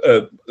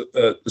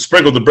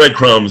 sprinkled the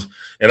breadcrumbs,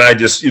 and I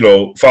just,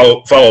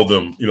 follow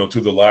them,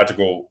 to the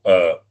logical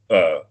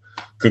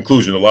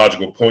conclusion, the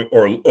logical point,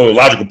 or a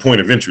logical point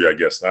of entry, I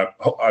guess. I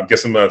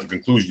guess I'm not at the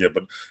conclusion yet,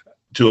 but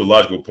to a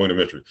logical point of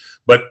entry.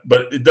 But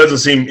it doesn't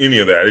seem any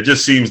of that. It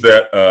just seems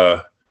that,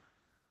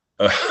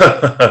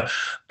 I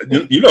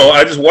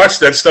just watched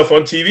that stuff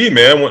on TV,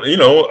 man.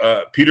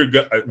 I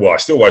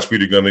still watch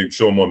Peter Gunn. They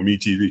show him on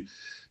MeTV,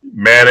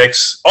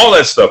 Mannix, all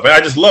that stuff, man.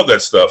 I just love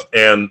that stuff.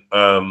 And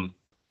I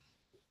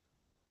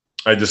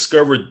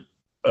discovered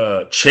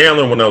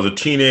Chandler when I was a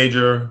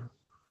teenager.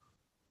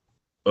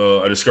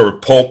 I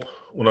discovered pulp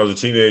when I was a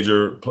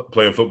teenager,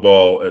 playing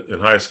football in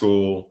high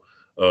school.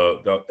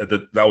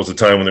 That was the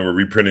time when they were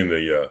reprinting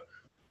the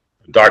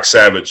Doc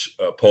Savage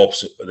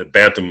pulps that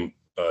Bantam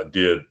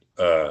did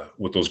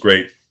with those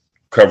great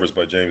covers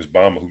by James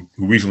Bama,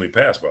 who recently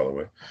passed, by the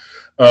way.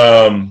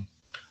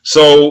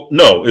 So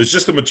no, it's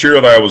just the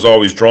material that I was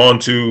always drawn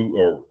to,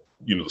 or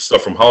the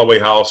stuff from Holloway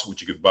House,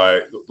 which you could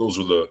buy. Those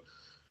were the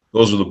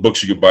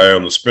books you could buy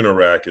on the spinner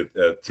rack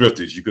at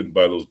Thrifty's. You couldn't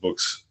buy those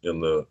books in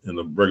the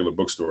regular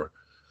bookstore.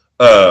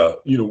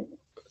 So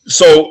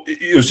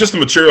it was just the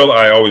material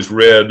I always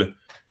read,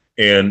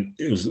 and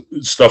it was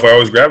stuff I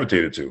always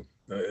gravitated to.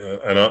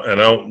 And I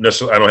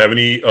don't have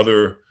any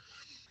other,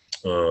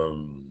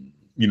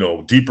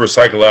 deeper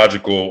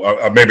psychological.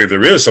 Maybe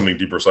there is something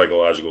deeper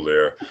psychological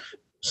there.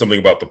 Something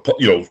about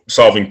the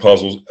solving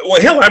puzzles.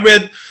 Well, hell, I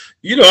read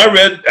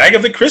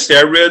Agatha Christie.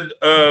 I read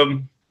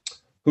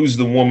who's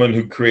the woman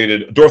who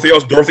created Dorothy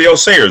L.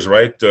 Sayers,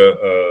 right?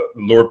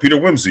 Lord Peter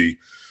Wimsey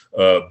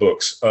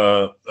books,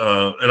 and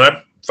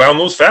I found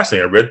those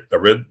fascinating. I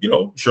read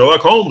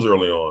Sherlock Holmes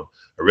early on.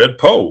 I read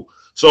Poe.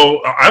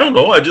 So I don't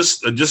know. I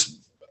just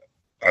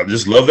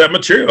love that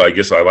material. I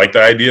guess I like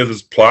the idea of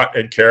this plot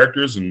and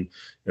characters and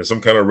some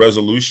kind of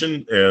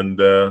resolution. And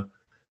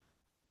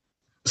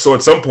so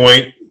at some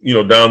point,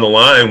 down the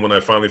line, when I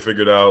finally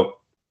figured out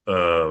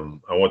I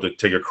wanted to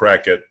take a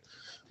crack at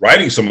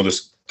writing some of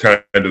this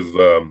kind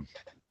of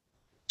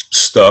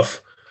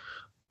stuff,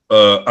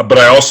 but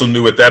I also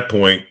knew at that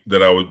point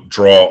that I would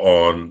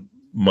draw on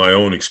my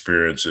own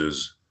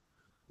experiences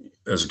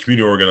as a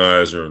community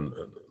organizer and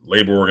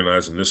labor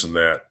organizer and this and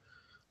that,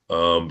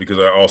 because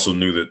I also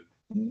knew that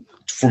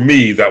for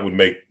me that would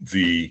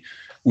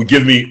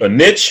give me a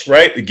niche,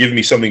 right? It give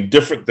me something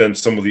different than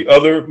some of the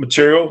other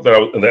material that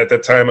at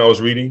that time I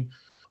was reading,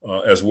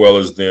 as well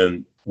as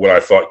then what I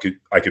thought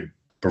I could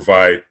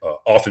provide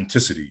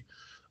authenticity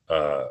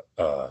to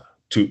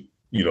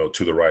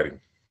the writing.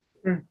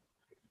 Do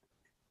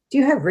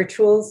you have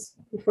rituals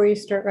before you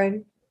start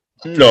writing?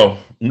 No,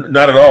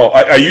 not at all.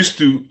 I used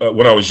to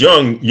when I was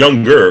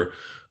younger.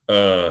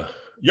 I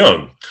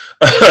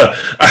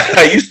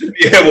used to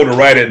be able to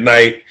write at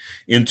night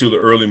into the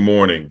early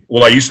morning.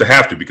 Well, I used to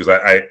have to because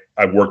I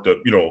worked up.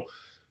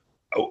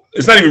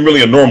 It's not even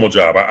really a normal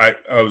job.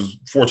 I was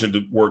fortunate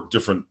to work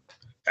different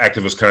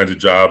activist kinds of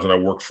jobs, and I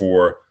worked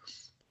for.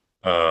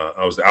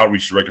 I was the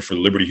outreach director for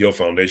the Liberty Hill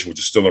Foundation, which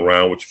is still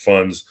around, which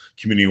funds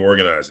community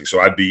organizing.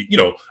 So I'd be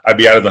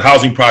out of the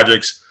housing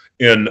projects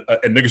in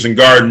Nickerson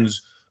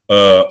Gardens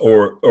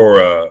or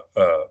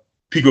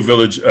Pico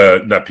Village,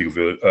 not Pico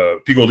Village,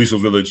 Pico Aliso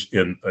Village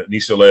in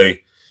East LA,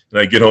 and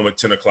I get home at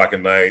 10 o'clock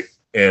at night.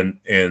 And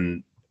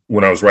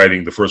when I was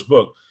writing the first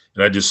book,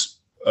 and I just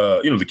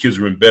the kids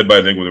were in bed by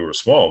then when they were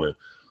small,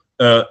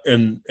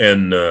 and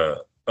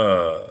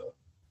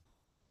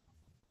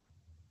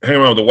hang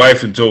around with the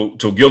wife until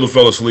Gilda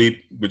fell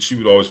asleep, but she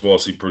would always fall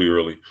asleep pretty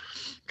early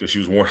because she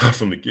was worn out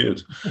from the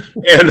kids.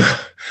 And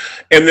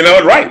then I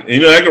would write.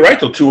 And, I could write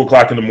till 2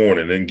 o'clock in the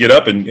morning and get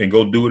up and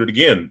go do it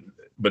again.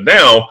 But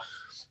now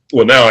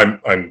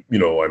I'm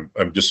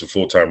just a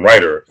full-time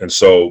writer, and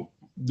so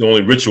the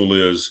only ritual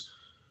is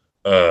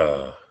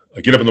I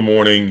get up in the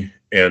morning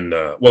and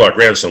our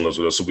grandson lives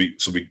with us, so we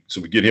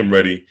get him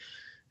ready,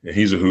 and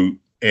he's a hoot.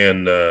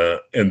 And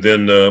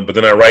then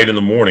I write in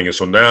the morning, and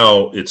so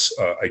now it's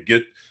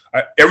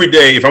every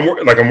day if I'm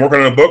working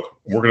on a book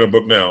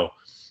now,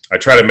 I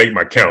try to make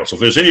my count. So if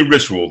there's any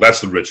ritual,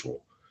 that's the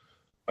ritual.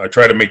 I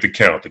try to make the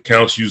count. The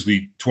count's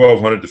usually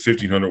 1,200 to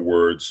 1,500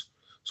 words.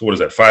 So what is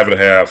that?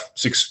 5.5,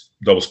 6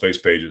 double space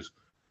pages,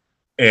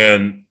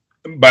 and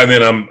by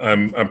then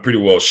I'm pretty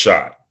well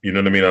shot. You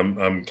know what I mean?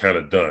 I'm kind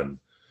of done,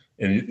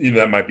 and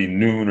that might be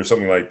noon or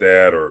something like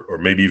that, or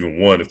maybe even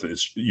 1 if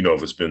it's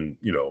been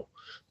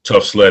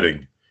tough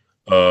sledding,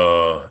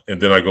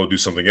 and then I go do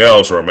something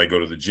else, or I might go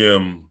to the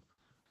gym.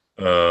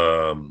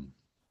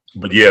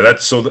 But yeah,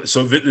 that's so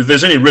if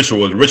there's any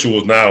ritual, the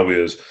ritual now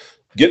is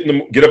get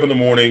up in the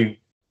morning,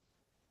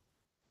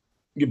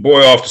 get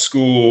boy off to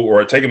school,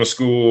 or I take him to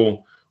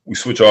school. We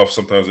switch off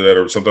sometimes of that,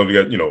 or sometimes we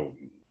got,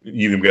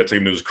 even we got to take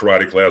him to his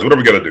karate class,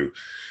 whatever we got to do.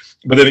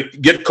 But then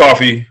get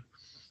coffee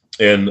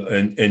and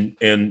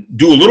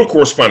do a little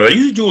correspondence. I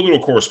usually do a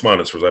little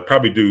correspondence first. I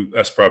probably do.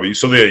 That's probably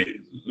so.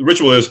 The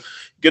ritual is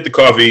get the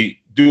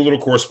coffee, do a little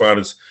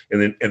correspondence,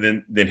 and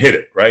then hit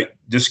it, right.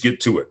 Just get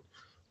to it,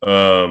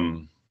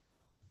 and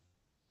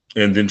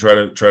then try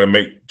to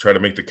make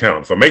the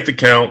count. If I make the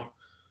count,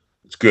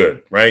 it's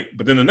good, right.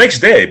 But then the next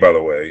day, by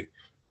the way,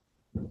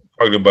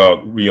 talking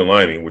about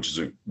realigning,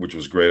 which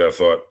was great. I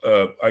thought,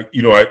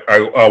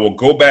 I will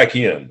go back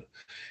in,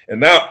 and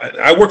now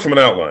I work from an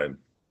outline,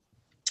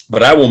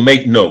 but I will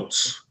make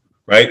notes,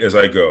 right, as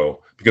I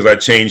go, because I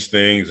change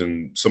things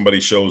and somebody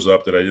shows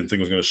up that I didn't think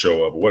was going to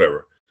show up or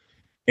whatever.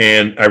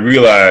 And I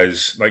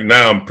realize, like,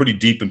 now I'm pretty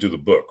deep into the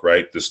book,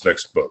 right, this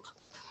next book.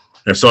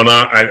 And so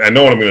now I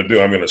know what I'm going to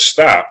do. I'm going to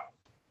stop,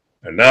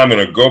 and now I'm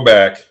going to go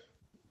back,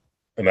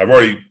 and I've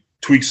already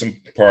tweaked some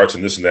parts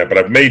and this and that, but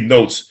I've made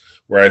notes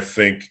where I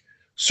think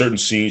certain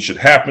scenes should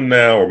happen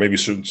now, or maybe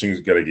certain things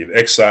got to get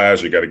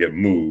excised or got to get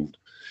moved.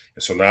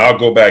 And so now I'll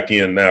go back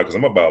in now, because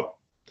I'm about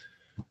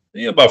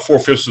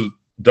 4/5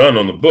 done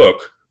on the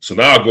book. So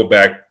now I'll go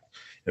back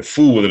and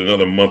fool with it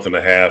another month and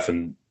a half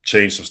and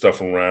change some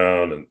stuff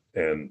around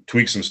and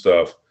tweak some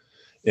stuff.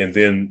 And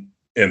then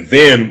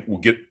will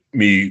get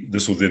me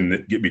to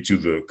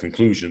the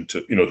conclusion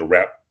to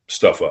wrap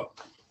stuff up.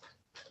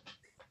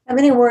 How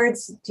many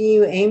words do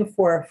you aim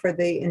for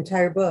the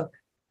entire book?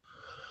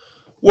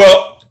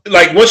 Well,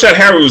 like One Shot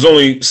Harry was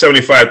only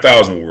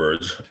 75,000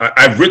 words.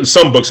 I've written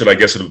some books that I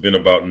guess have been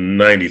about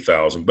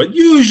 90,000, but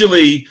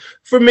usually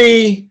for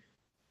me,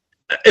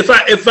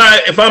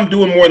 if I'm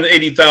doing more than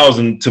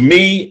 80,000, to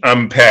me,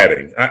 I'm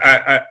padding.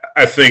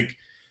 I think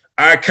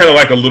I kind of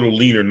like a little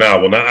leaner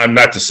novel. Now, I'm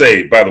not to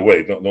say, by the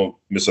way, don't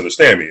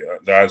misunderstand me.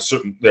 There are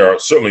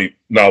certainly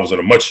novels that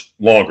are much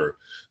longer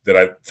that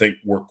I think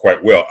work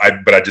quite well.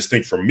 But I just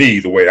think for me,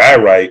 the way I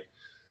write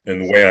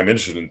and the way I'm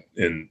interested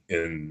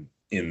in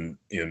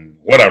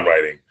what I'm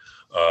writing,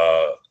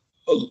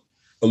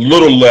 a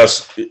little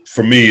less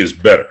for me is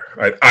better.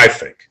 I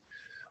think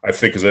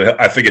because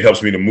I think it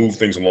helps me to move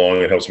things along.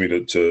 It helps me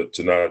to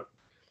not,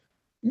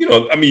 you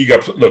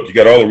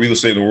got all the real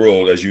estate in the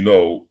world, as you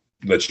know,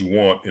 that you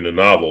want in a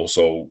novel.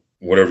 So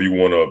whatever you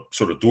want to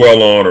sort of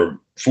dwell on or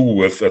fool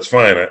with, that's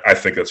fine. I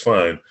think that's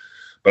fine.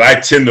 But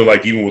I tend to,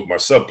 like, even with my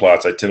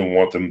subplots, I tend to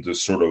want them to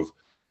sort of,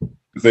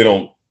 if they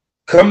don't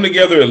come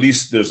together, at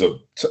least there's a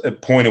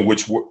point at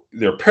which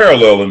they're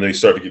parallel and they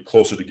start to get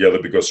closer together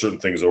because certain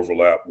things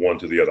overlap one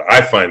to the other.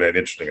 I find that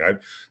interesting.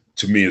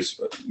 To me, it's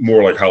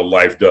more like how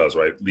life does,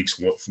 right? Leaks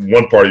from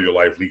one part of your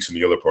life, leaks in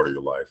the other part of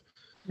your life.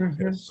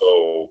 Mm-hmm.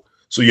 So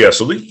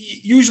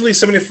usually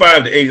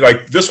 75 to 80.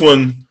 Like this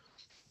one,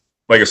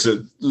 like I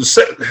said,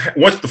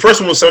 the first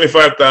one was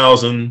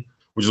 75,000,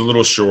 which is a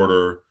little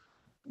shorter.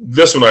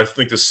 This one, I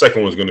think the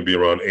second one is going to be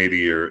around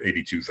 80 or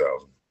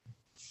 82,000.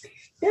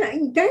 Yeah,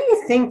 don't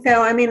you think,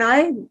 though? I mean,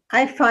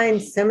 I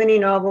find so many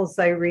novels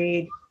I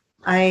read,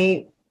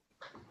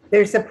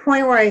 there's a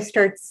point where I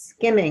start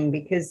skimming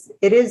because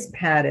it is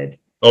padded.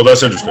 Oh,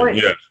 that's interesting.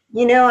 Yeah.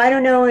 I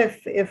don't know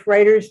if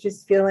writers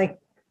just feel like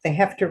they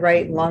have to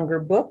write longer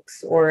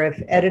books, or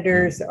if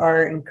editors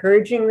are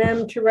encouraging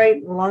them to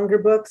write longer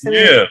books.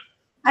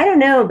 I don't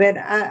know, but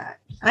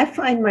I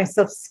find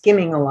myself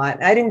skimming a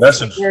lot. I didn't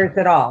skip yours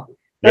at all.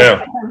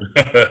 Yeah.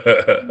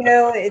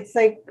 It's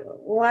like,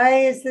 why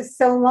is this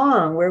so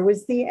long? Where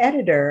was the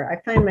editor? I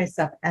find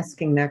myself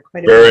asking that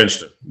quite a bit. Very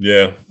interesting.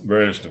 Yeah,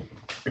 very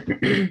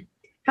interesting.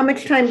 How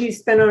much time do you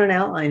spend on an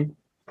outline?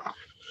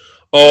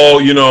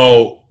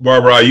 Oh,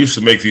 Barbara, I used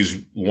to make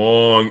these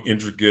long,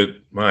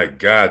 intricate, my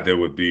God, there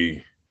would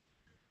be,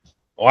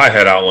 I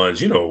had outlines,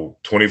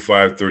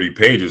 25, 30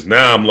 pages.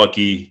 Now I'm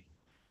lucky.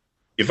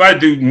 If I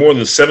do more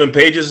than 7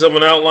 pages of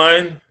an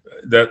outline,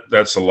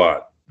 that's a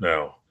lot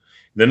now.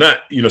 They're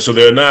not,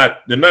 they're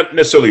not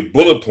necessarily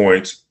bullet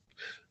points,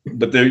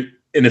 but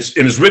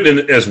it's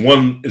written as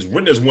one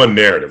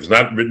narrative. It's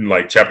not written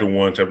like chapter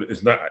one,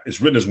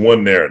 it's written as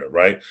one narrative,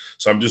 right?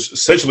 So I'm just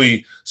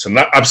essentially,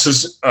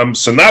 I'm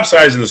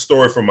synopsizing the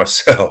story for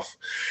myself,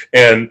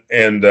 and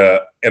I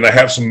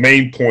have some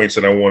main points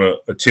that I want to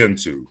attend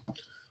to,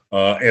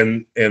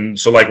 and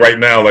so like right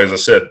now, like as I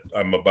said,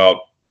 I'm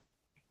about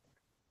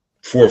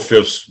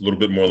 4/5, a little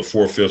bit more than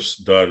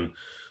 4/5 done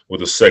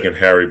with the second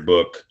Harry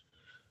book.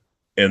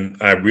 And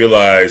I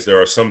realized there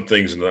are some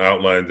things in the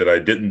outline that I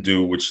didn't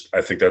do, which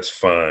I think that's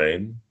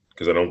fine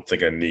because I don't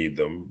think I need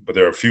them. But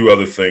there are a few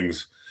other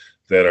things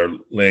that are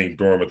laying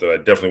dormant that I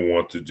definitely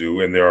want to do.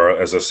 And there are,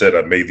 as I said,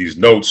 I made these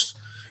notes,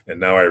 and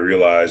now I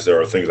realize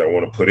there are things I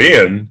want to put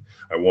in.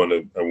 I want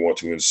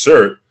to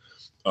insert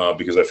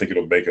because I think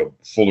it'll make a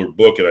fuller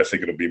book, and I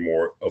think it'll be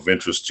more of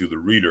interest to the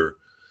reader.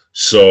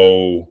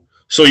 So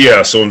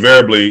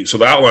invariably,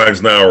 the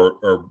outlines now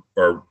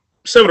are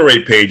 7 or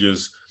 8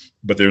 pages.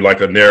 But they're like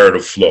a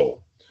narrative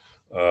flow,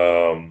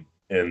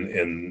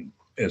 and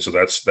so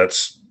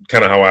that's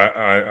kind of how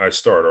I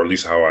start, or at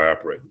least how I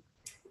operate.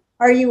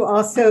 Are you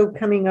also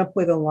coming up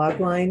with a log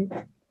line?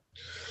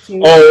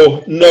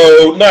 Oh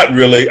no, not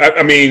really.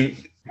 I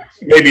mean,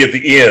 maybe at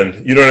the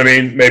end. You know what I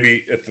mean?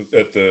 Maybe at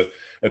the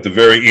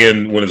very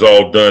end when it's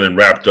all done and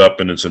wrapped up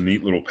and it's a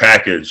neat little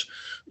package.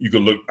 I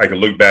could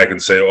look back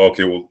and say, oh,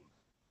 okay, well,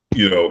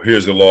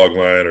 here's the log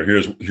line, or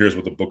here's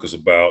what the book is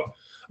about. I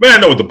mean, I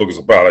know what the book is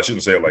about. I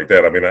shouldn't say it like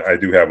that. I mean, I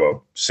do have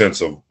a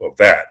sense of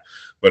that,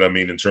 but I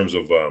mean, in terms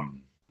of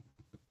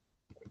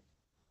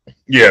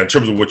in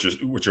terms of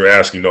what you're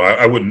asking, no,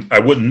 I wouldn't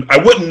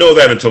know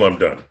that until I'm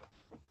done.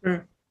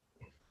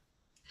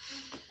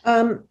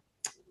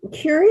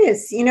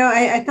 Curious,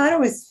 I thought it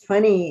was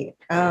funny,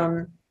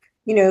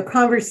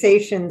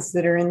 conversations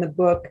that are in the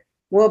book.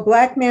 Will a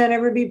black man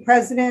ever be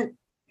president?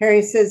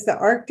 Harry says the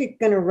Arctic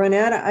going to run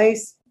out of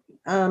ice.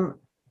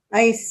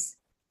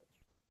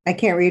 I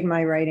can't read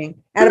my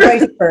writing. Out of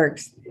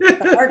icebergs.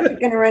 The Arctic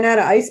going to run out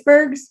of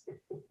icebergs.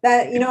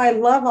 That, I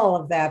love all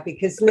of that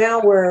because now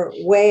we're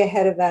way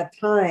ahead of that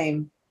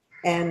time.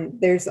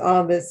 And there's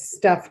all this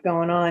stuff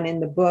going on in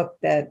the book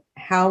that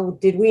how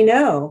did we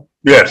know?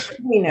 Yes.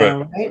 We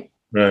know, right?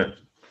 Right.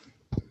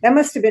 That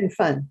must have been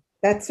fun.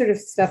 That sort of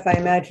stuff I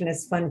imagine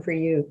is fun for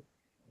you.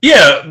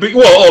 Yeah,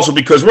 well, also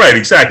because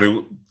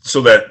exactly.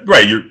 So that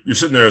you're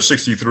sitting there at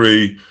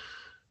 63.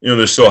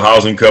 There's still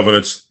housing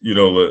covenants.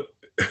 The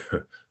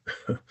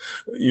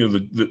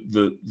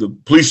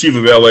police chief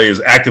of LA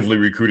is actively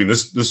recruiting.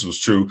 This was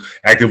true.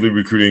 Actively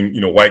recruiting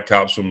white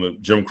cops from the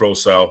Jim Crow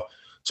South.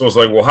 So it's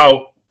like, well,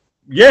 how?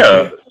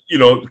 Yeah,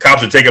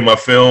 cops are taking my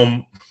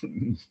film,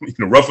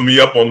 roughing me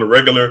up on the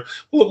regular.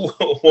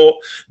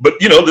 But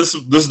this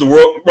is the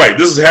world, right?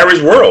 This is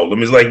Harry's world. I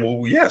mean, it's like,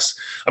 well, yes.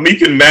 I mean, you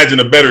can imagine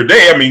a better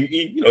day. I mean,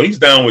 he's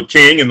down with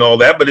King and all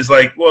that, but it's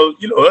like, well,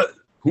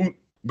 who?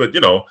 But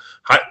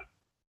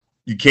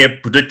you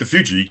can't predict the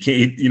future. You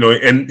can't,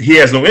 and he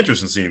has no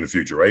interest in seeing the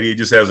future, right? He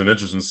just has an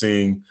interest in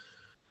seeing,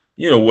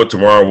 what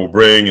tomorrow will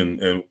bring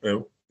and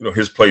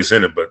his place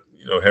in it. But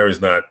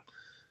Harry's not.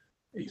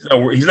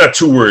 He's not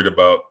too worried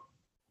about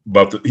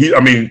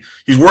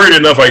he's worried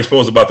enough, I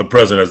suppose, about the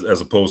present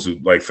as opposed to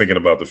like thinking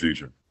about the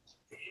future.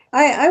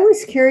 I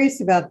was curious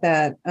about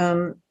that.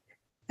 I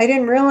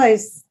didn't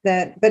realize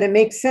that, but it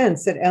makes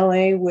sense that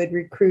LA would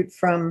recruit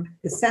from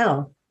the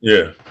South.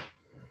 Yeah.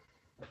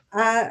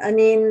 I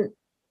mean,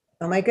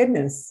 oh my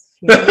goodness.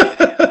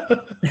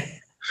 I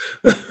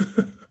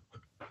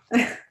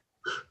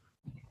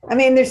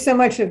mean, there's so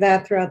much of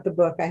that throughout the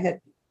book. I had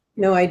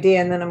no idea.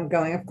 And then I'm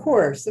going, of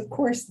course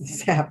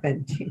this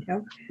happened,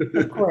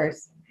 of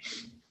course.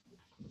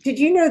 Did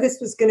you know this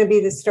was going to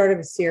be the start of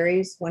a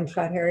series, One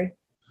Shot Harry?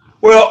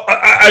 Well,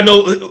 I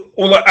know.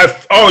 Well,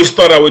 I've always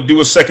thought I would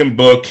do a second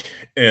book.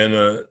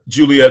 And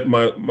Juliet,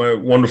 my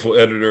wonderful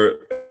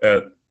editor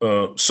at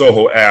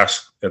Soho,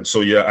 asked. And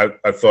so,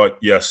 I thought,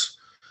 yes,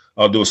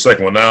 I'll do a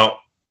second one. Now,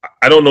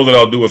 I don't know that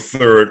I'll do a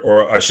third,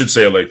 or I should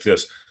say it like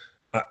this.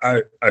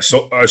 I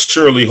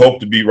surely hope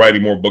to be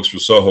writing more books for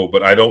Soho,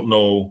 but I don't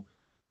know.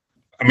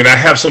 I mean, I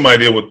have some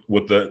idea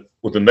what the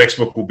next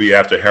book will be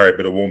after Harry,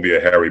 but it won't be a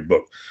Harry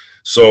book.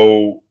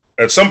 So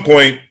at some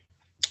point,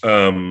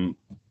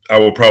 I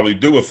will probably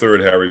do a third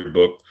Harry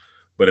book,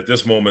 but at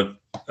this moment,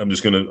 I'm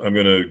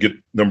gonna get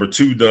number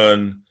 2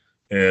 done,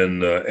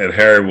 and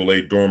Harry will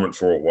lay dormant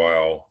for a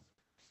while,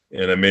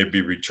 and I may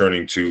be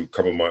returning to a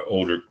couple of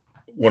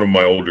one of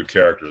my older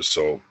characters.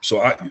 So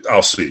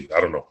I'll see. I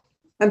don't know.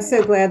 I'm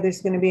so glad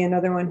there's going to be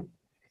another one.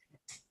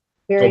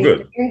 Very,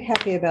 good. Very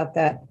happy about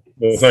that.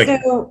 Well, thank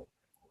you.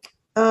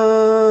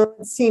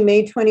 Let's see,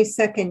 May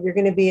 22nd, you're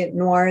going to be at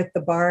Noir at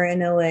the Bar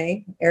in LA.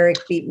 Eric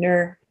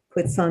Beetner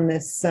puts on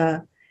this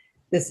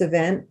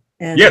event.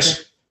 And,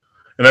 yes.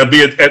 And I'll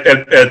be at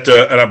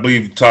and I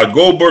believe Todd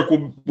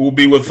Goldberg will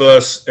be with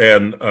us,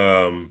 and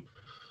some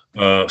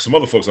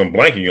other folks I'm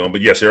blanking on. But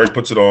yes, Eric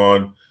puts it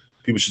on.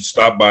 People should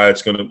stop by.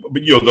 It's gonna,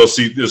 but they'll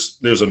see this.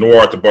 There's a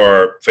Noir at the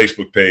Bar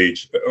Facebook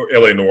page, or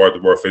LA Noir at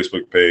the Bar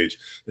Facebook page.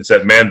 It's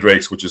at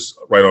Mandrake's, which is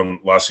right on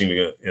La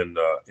Cienega in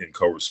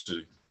Culver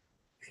City.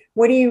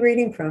 What are you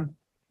reading from?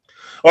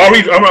 Oh, I'm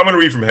going to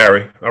read from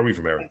Harry. I'll read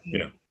from Harry.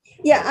 Yeah.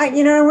 Yeah. I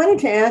wanted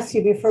to ask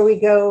you before we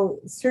go.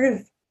 Sort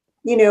of,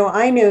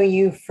 I know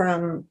you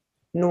from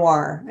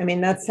Noir. I mean,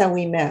 that's how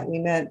we met. We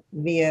met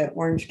via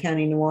Orange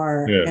County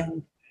Noir. Yeah.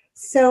 And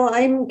so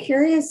I'm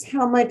curious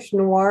how much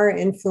Noir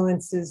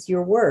influences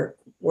your work,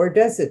 or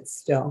does it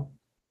still?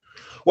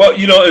 Well,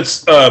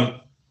 it's,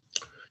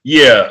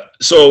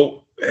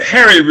 so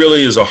Harry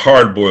really is a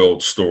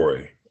hard-boiled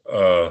story.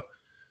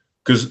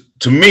 Because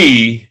to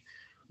me,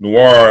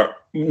 Noir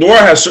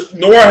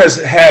has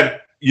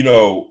had,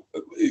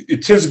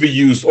 it tends to be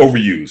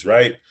overused,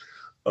 right?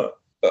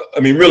 I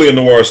mean, really a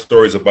noir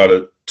story is about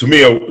a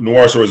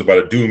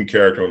doomed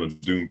character on a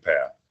doomed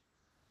path.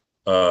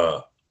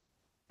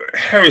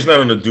 Harry's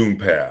not on a doomed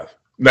path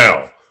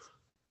now,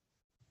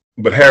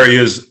 but Harry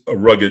is a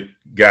rugged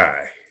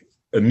guy.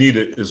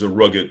 Anita is a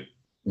rugged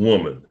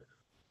woman.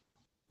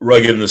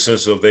 Rugged in the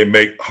sense of they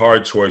make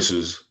hard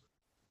choices,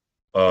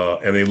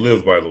 and they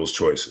live by those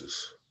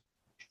choices.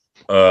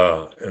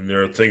 And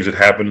there are things that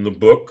happen in the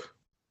book,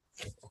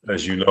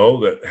 as you know,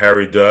 that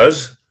Harry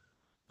does,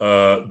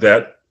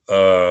 that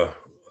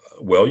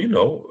well,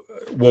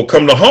 will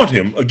come to haunt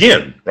him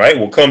again, right?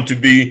 Will come to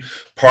be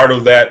part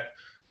of that.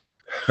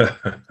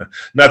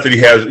 Not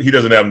that he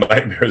doesn't have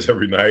nightmares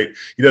every night.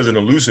 He doesn't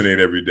hallucinate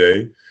every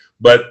day,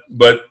 but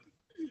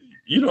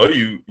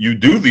you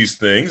do these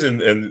things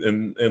and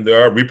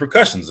there are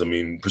repercussions. I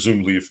mean,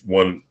 presumably if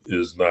one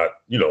is not,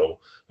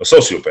 a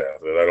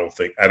sociopath, and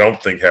I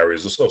don't think Harry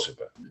is a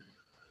sociopath.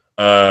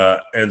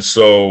 And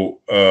so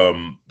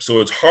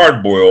it's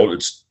hard boiled.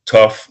 It's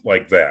tough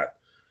like that,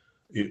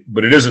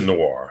 but it isn't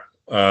noir.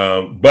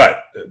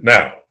 But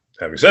now,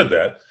 having said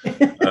that,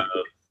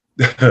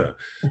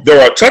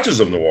 there are touches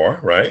of noir,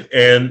 right?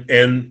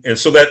 And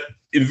so that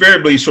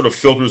invariably sort of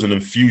filters and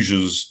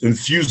infuses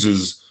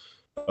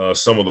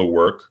some of the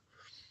work.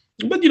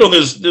 But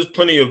there's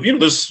plenty of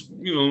there's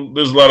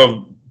a lot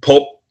of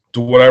pulp to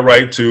what I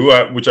write too,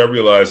 which I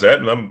realize that,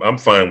 and I'm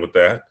fine with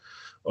that.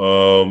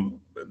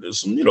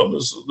 There's there's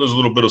a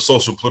little bit of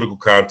social political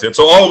content,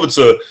 so all of it's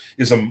a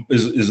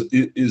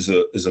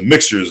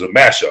mixture, is a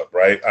mashup,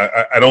 right?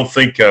 I don't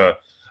think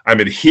I'm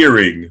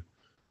adhering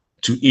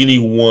to any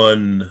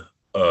one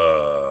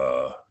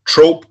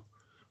trope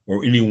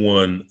or any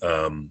one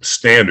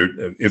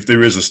standard, if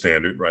there is a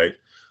standard, right?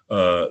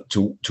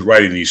 To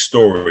writing these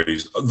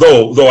stories,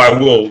 though I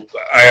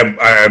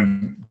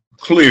am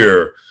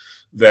clear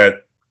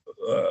that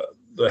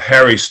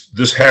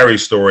this Harry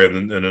story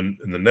and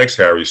the next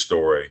Harry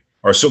story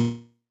are so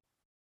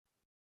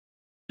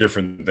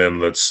different than,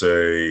 let's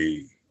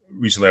say,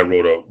 recently I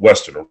wrote a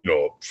Western,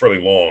 a fairly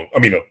long,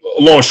 a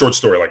long short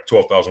story, like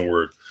 12,000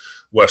 word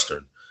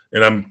Western.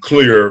 And I'm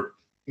clear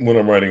when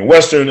I'm writing a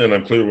Western, and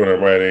I'm clear when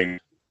I'm writing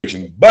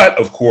fiction. But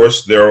of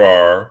course, there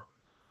are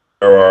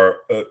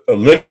a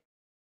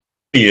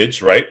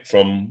lineage, right,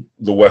 from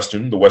the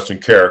Western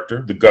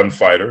character, the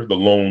gunfighter, the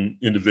lone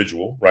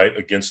individual, right,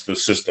 against the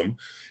system,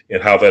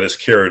 and how that is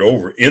carried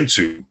over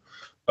into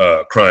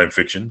crime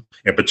fiction,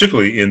 and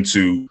particularly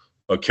into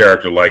a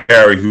character like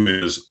Harry, who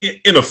is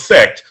in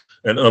effect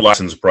an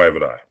unlicensed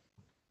private eye.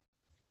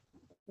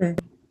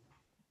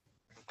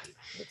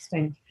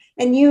 Interesting.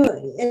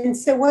 And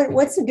so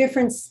what's the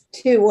difference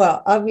too?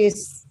 Well,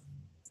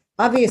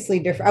 obviously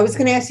different. I was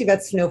going to ask you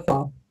about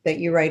Snowfall that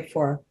you write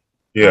for,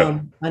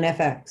 on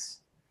FX.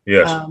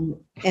 Yes.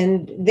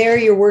 And there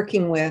you're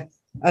working with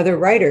other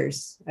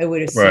writers, I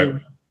would assume.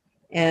 Right.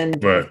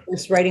 And right. Of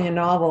course, writing a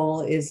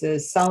novel is a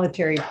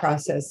solitary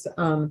process.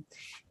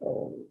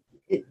 Do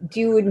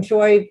you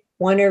enjoy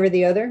one over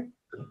the other?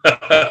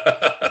 What?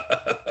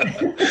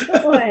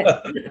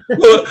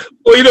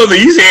 Well, the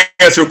easy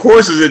answer, of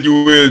course, is that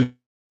you would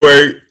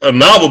enjoy a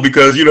novel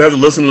because you don't have to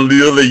listen to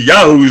the other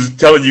yahoos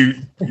telling you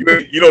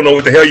don't know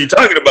what the hell you're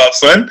talking about,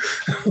 son.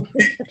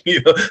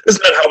 That's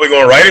not how we're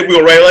going to write it.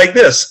 We're going to write it like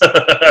this.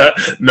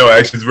 No,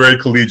 actually, it's very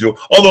collegial.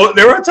 Although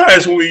there are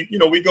times when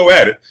we go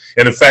at it.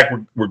 And in fact,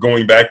 we're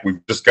going back.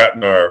 We've just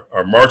gotten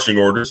our marching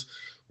orders.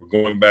 We're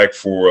going back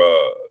for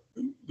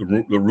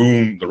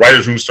the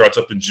writer's room starts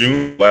up in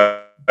June,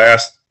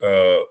 last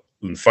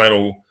and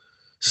final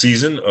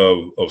season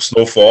of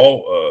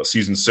Snowfall,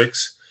 season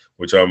 6,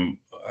 which I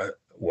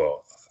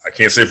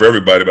can't say for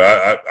everybody,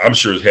 but I'm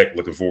sure as heck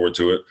looking forward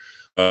to it.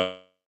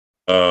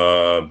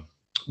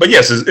 But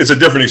yes, it's a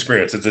different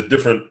experience.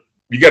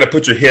 You got to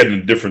put your head in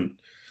a different,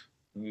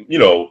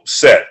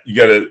 set. You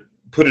got to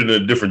put it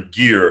in a different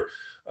gear,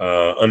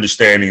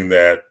 understanding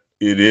that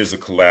it is a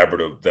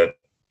collaborative, that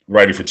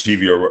writing for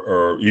TV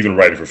or even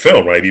writing for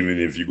film, right? Even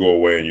if you go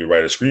away and you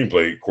write a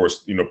screenplay, of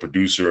course,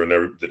 producer and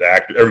the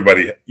actor,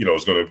 everybody,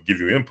 is going to give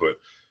you input.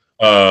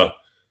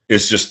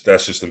 That's just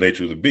the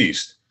nature of the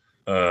beast.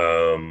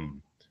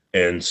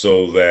 And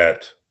so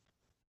that,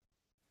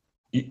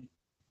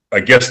 I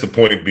guess the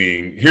point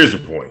being, here's the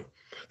point.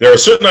 There are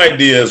certain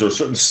ideas or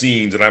certain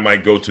scenes that I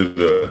might go to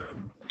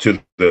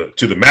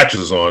the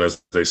mattresses on,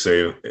 as they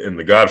say in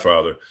The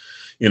Godfather,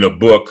 in a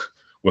book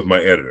with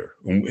my editor.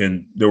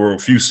 And there were a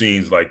few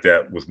scenes like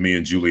that with me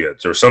and Juliet.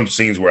 There are some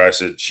scenes where I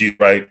said, she's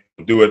right,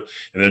 do it.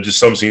 And there are just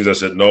some scenes I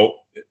said,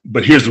 no,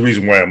 but here's the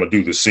reason why I'm going to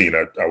do this scene.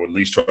 I would at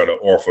least try to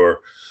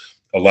offer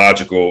a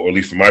logical, or at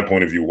least from my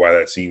point of view, why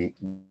that scene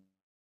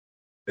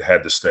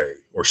had to stay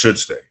or should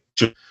stay.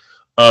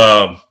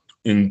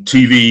 In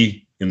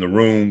TV, in the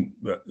room,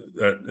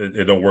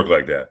 it don't work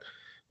like that.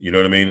 You know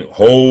what I mean? A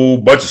whole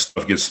bunch of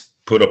stuff gets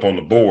put up on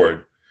the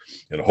board,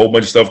 and a whole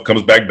bunch of stuff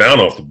comes back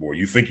down off the board.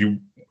 You think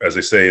as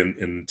they say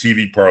in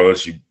TV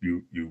parlance, you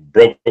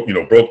broke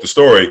the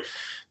story.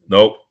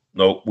 Nope,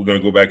 we're going to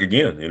go back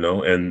again.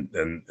 And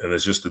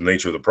it's just the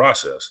nature of the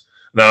process.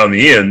 Now, in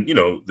the end,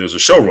 there's a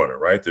showrunner,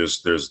 right?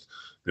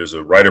 There's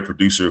a writer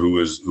producer who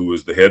is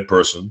the head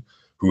person,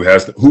 who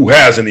has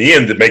in the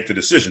end to make the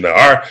decision.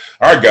 Now,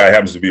 our guy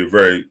happens to be a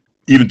very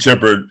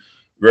even-tempered,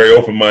 very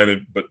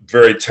open-minded, but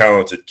very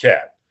talented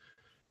cat,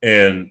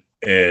 and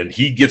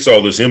he gets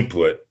all this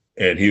input,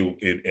 and he'll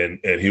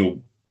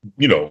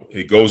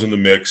it goes in the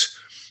mix,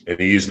 and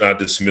he's not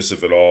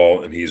dismissive at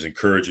all, and he's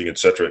encouraging,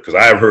 etc. Because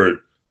I've heard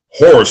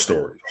horror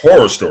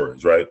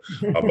stories, right,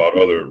 about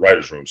other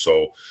writers' rooms.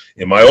 So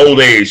in my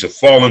old age, to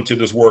fall into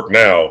this work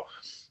now,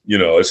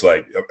 It's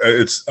like,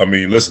 I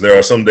mean, listen, there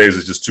are some days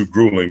it's just too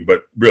grueling,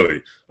 but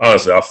really,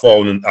 honestly, I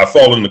fall in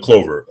the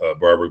clover,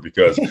 Barbara,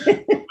 because,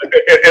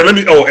 and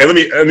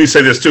let me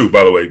say this too,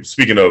 by the way,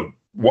 speaking of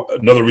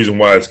another reason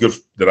why it's good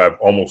that I've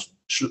almost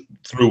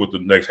through with the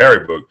next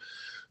Harry book,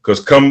 because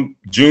come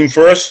June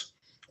 1st,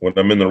 when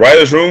I'm in the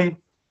writer's room,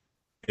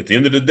 at the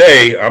end of the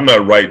day, I'm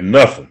not writing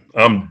nothing.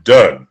 I'm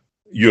done.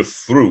 You're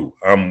through.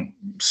 I'm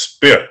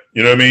spent.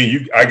 You know what I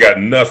mean? I got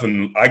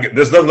nothing.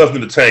 There's nothing left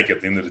in the tank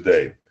at the end of the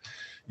day.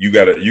 You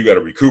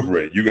gotta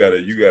recuperate. You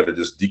gotta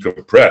just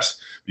decompress,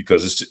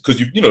 because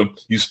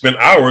you spend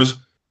hours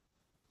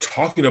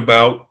talking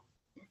about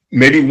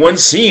maybe one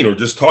scene, or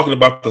just talking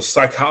about the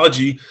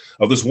psychology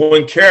of this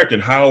one character,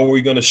 and how are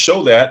we going to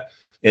show that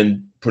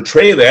and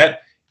portray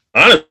that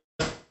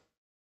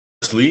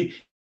honestly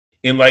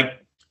in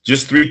like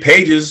just 3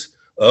 pages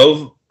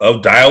of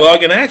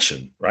dialogue and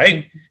action,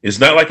 right? It's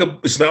not like a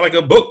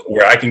book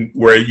where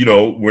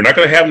we're not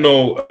going to have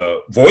no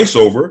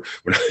voiceover.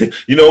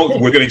 We're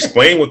going to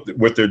explain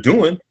what they're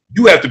doing.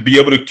 You have to be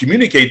able to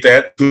communicate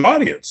that to the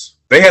audience.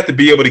 They have to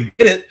be able to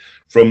get it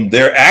from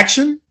their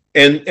action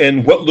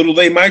and what little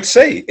they might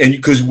say. And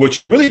because what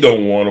you really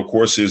don't want, of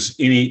course, is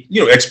any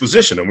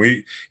exposition. And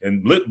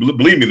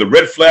believe me, the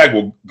red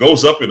flag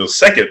goes up in a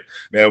second,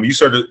 man. When you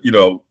start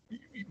to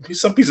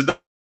some piece of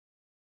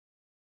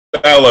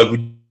dialogue,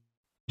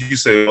 you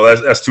say, well,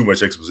 that's too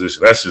much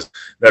exposition. That's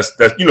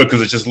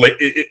because it's just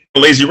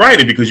lazy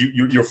writing, because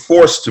you're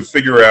forced to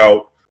figure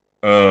out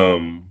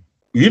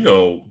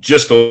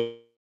just the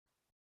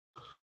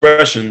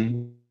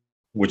expression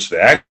which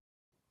the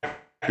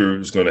actor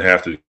is going to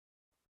have to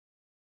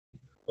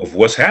of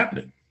what's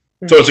happening.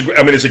 So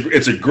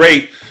it's a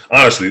great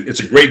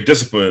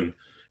discipline,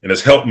 and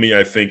it's helped me,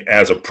 I think,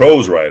 as a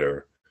prose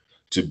writer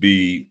to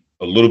be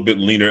a little bit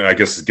leaner. I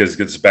guess it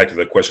gets back to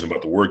that question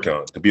about the word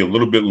count, to be a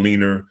little bit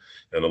leaner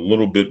and a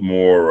little bit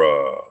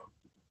more,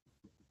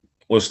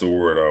 what's the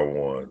word I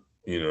want?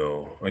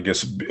 I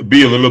guess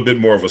be a little bit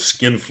more of a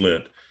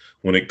skinflint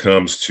when it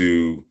comes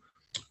to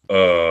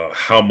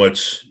how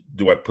much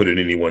do I put in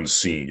any one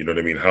scene? You know what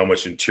I mean? How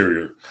much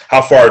interior,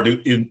 how far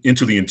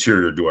into the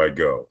interior do I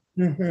go?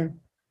 Mm-hmm.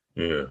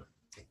 Yeah.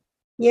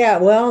 Yeah,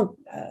 well,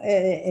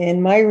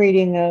 in my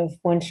reading of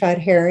One Shot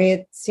Harry,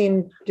 it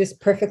seemed just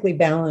perfectly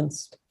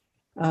balanced.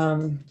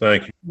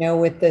 Thank you.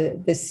 With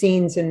the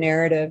scenes and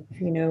narrative,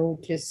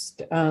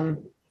 just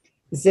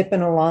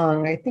zipping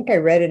along. I think I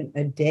read it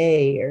a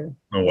day or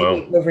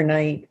maybe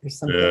overnight or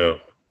something. Yeah.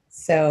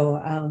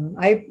 So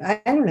I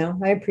don't know.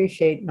 I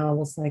appreciate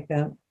novels like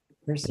that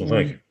personally. Well,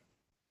 thank you.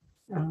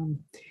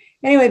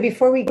 Anyway,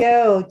 before we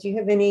go, do you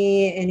have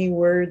any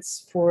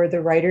words for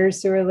the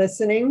writers who are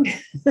listening?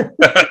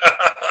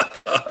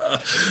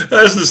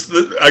 That's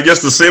I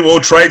guess the same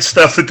old trite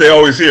stuff that they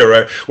always hear,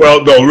 right?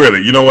 Well, no,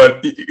 really. You know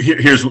what? Here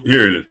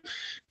it is.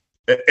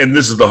 And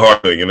this is the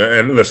hard thing.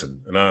 And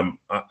listen, and I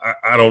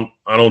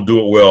don't do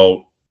it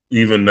well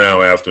even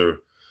now after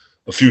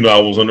a few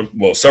novels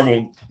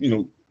several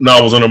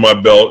novels under my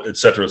belt, et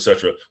cetera,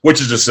 which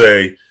is to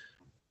say,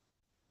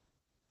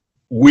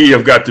 we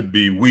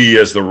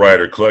as the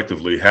writer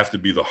collectively have to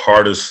be the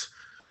hardest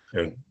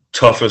and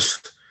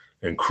toughest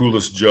and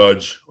cruelest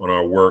judge on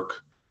our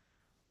work.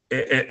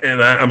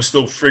 And I'm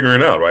still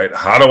figuring out, right?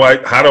 How do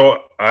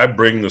I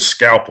bring the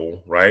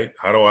scalpel, right?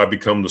 How do I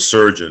become the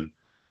surgeon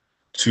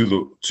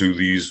to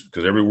these,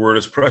 because every word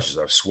is precious.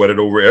 I've sweated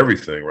over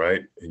everything,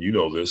 right? And you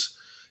know this.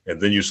 And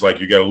then you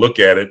got to look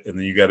at it, and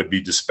then you got to be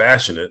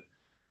dispassionate.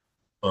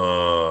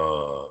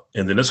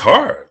 And then it's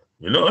hard,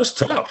 it's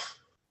tough.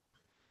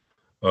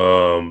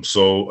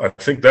 So I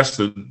think that's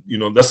the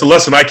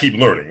lesson I keep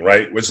learning,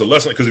 right? It's a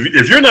lesson, because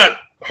if you're not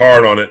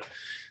hard on it,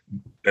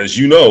 as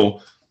you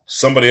know,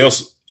 somebody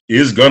else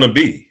is gonna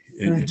be.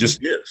 It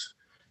just is.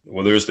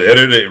 Whether it's the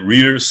editor,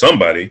 reader,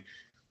 somebody.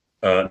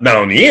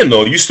 Now in the end,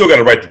 though, you still got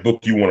to write the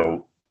book you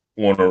want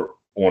to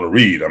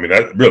read. I mean,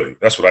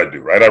 that's what I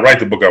do, right? I write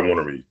the book I want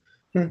to read.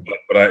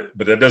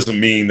 But that doesn't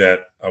mean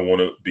that I want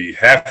to be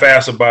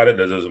half-assed about it.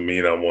 That doesn't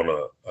mean I want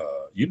to,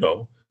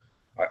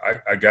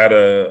 I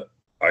gotta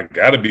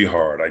be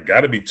hard. I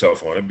gotta be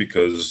tough on it,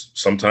 because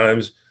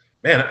sometimes,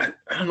 man,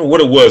 I don't know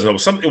what it was.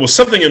 It was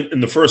something in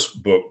the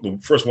first book, the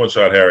first One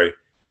Shot Harry.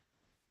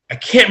 I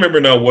can't remember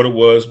now what it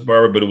was,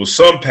 Barbara, but it was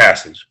some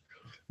passage.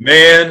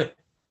 Man,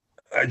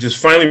 I just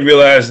finally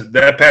realized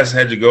that passage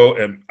had to go,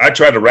 and I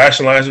tried to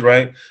rationalize it,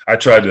 right? I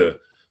tried to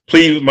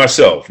plead with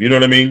myself. You know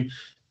what I mean?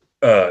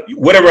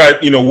 Whatever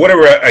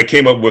I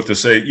came up with to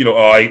say,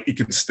 it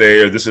can stay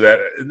or this or that.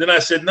 And then I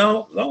said,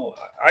 no,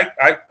 I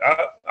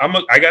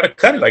gotta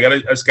cut it.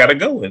 It's gotta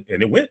go. And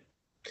it went.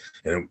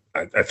 And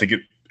I think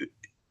it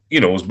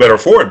was better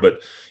for it,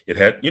 but it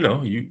had, what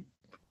are you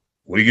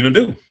going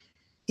to do?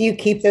 Do you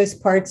keep those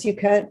parts you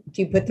cut?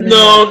 Do you put them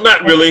No,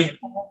 not really.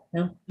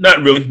 No?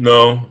 Not really.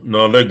 No,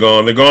 they're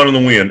gone. They're gone in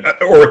the wind.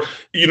 Or,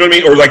 you know what I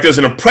mean? Or like there's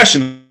an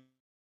impression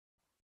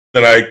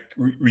that I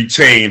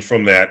retain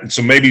from that. And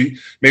so maybe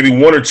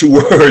 1 or 2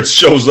 words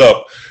shows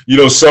up,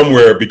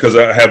 somewhere, because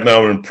I have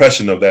now an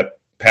impression of that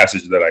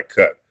passage that I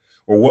cut.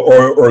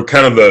 or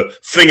kind of the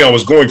thing I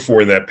was going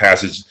for in that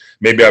passage.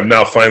 Maybe I've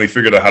now finally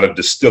figured out how to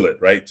distill it,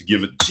 right? To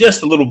give it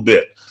just a little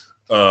bit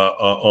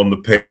on the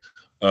page.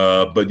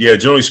 But yeah,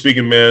 generally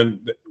speaking,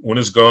 man, when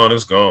it's gone,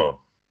 it's gone.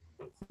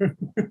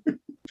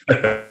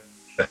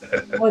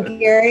 Well,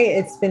 Gary,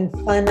 it's been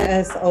fun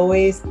as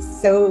always.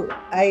 So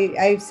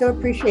I so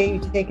appreciate you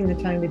taking the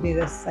time to do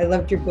this. I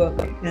loved your book,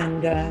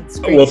 and it's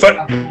great. Well,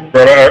 thank you,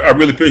 brother. I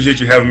really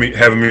appreciate you having me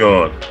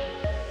on.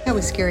 That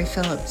was Gary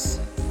Phillips.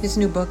 His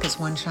new book is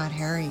One Shot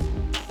Harry.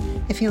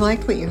 If you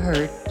liked what you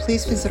heard,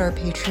 please visit our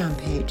Patreon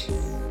page,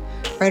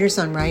 Writers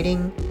on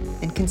Writing,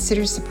 and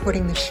consider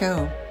supporting the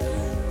show.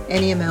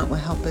 Any amount will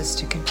help us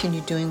to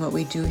continue doing what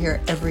we do here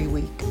every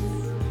week.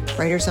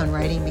 Writers on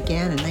Writing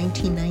began in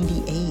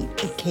 1998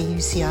 at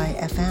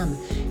KUCI-FM.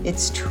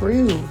 It's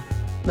true.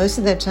 Most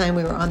of that time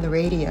we were on the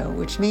radio,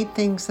 which made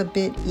things a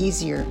bit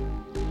easier.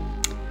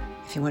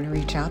 If you want to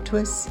reach out to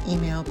us,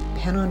 email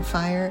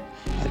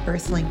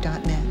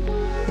penonfire@earthlink.net.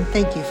 And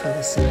thank you for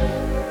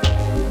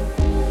listening.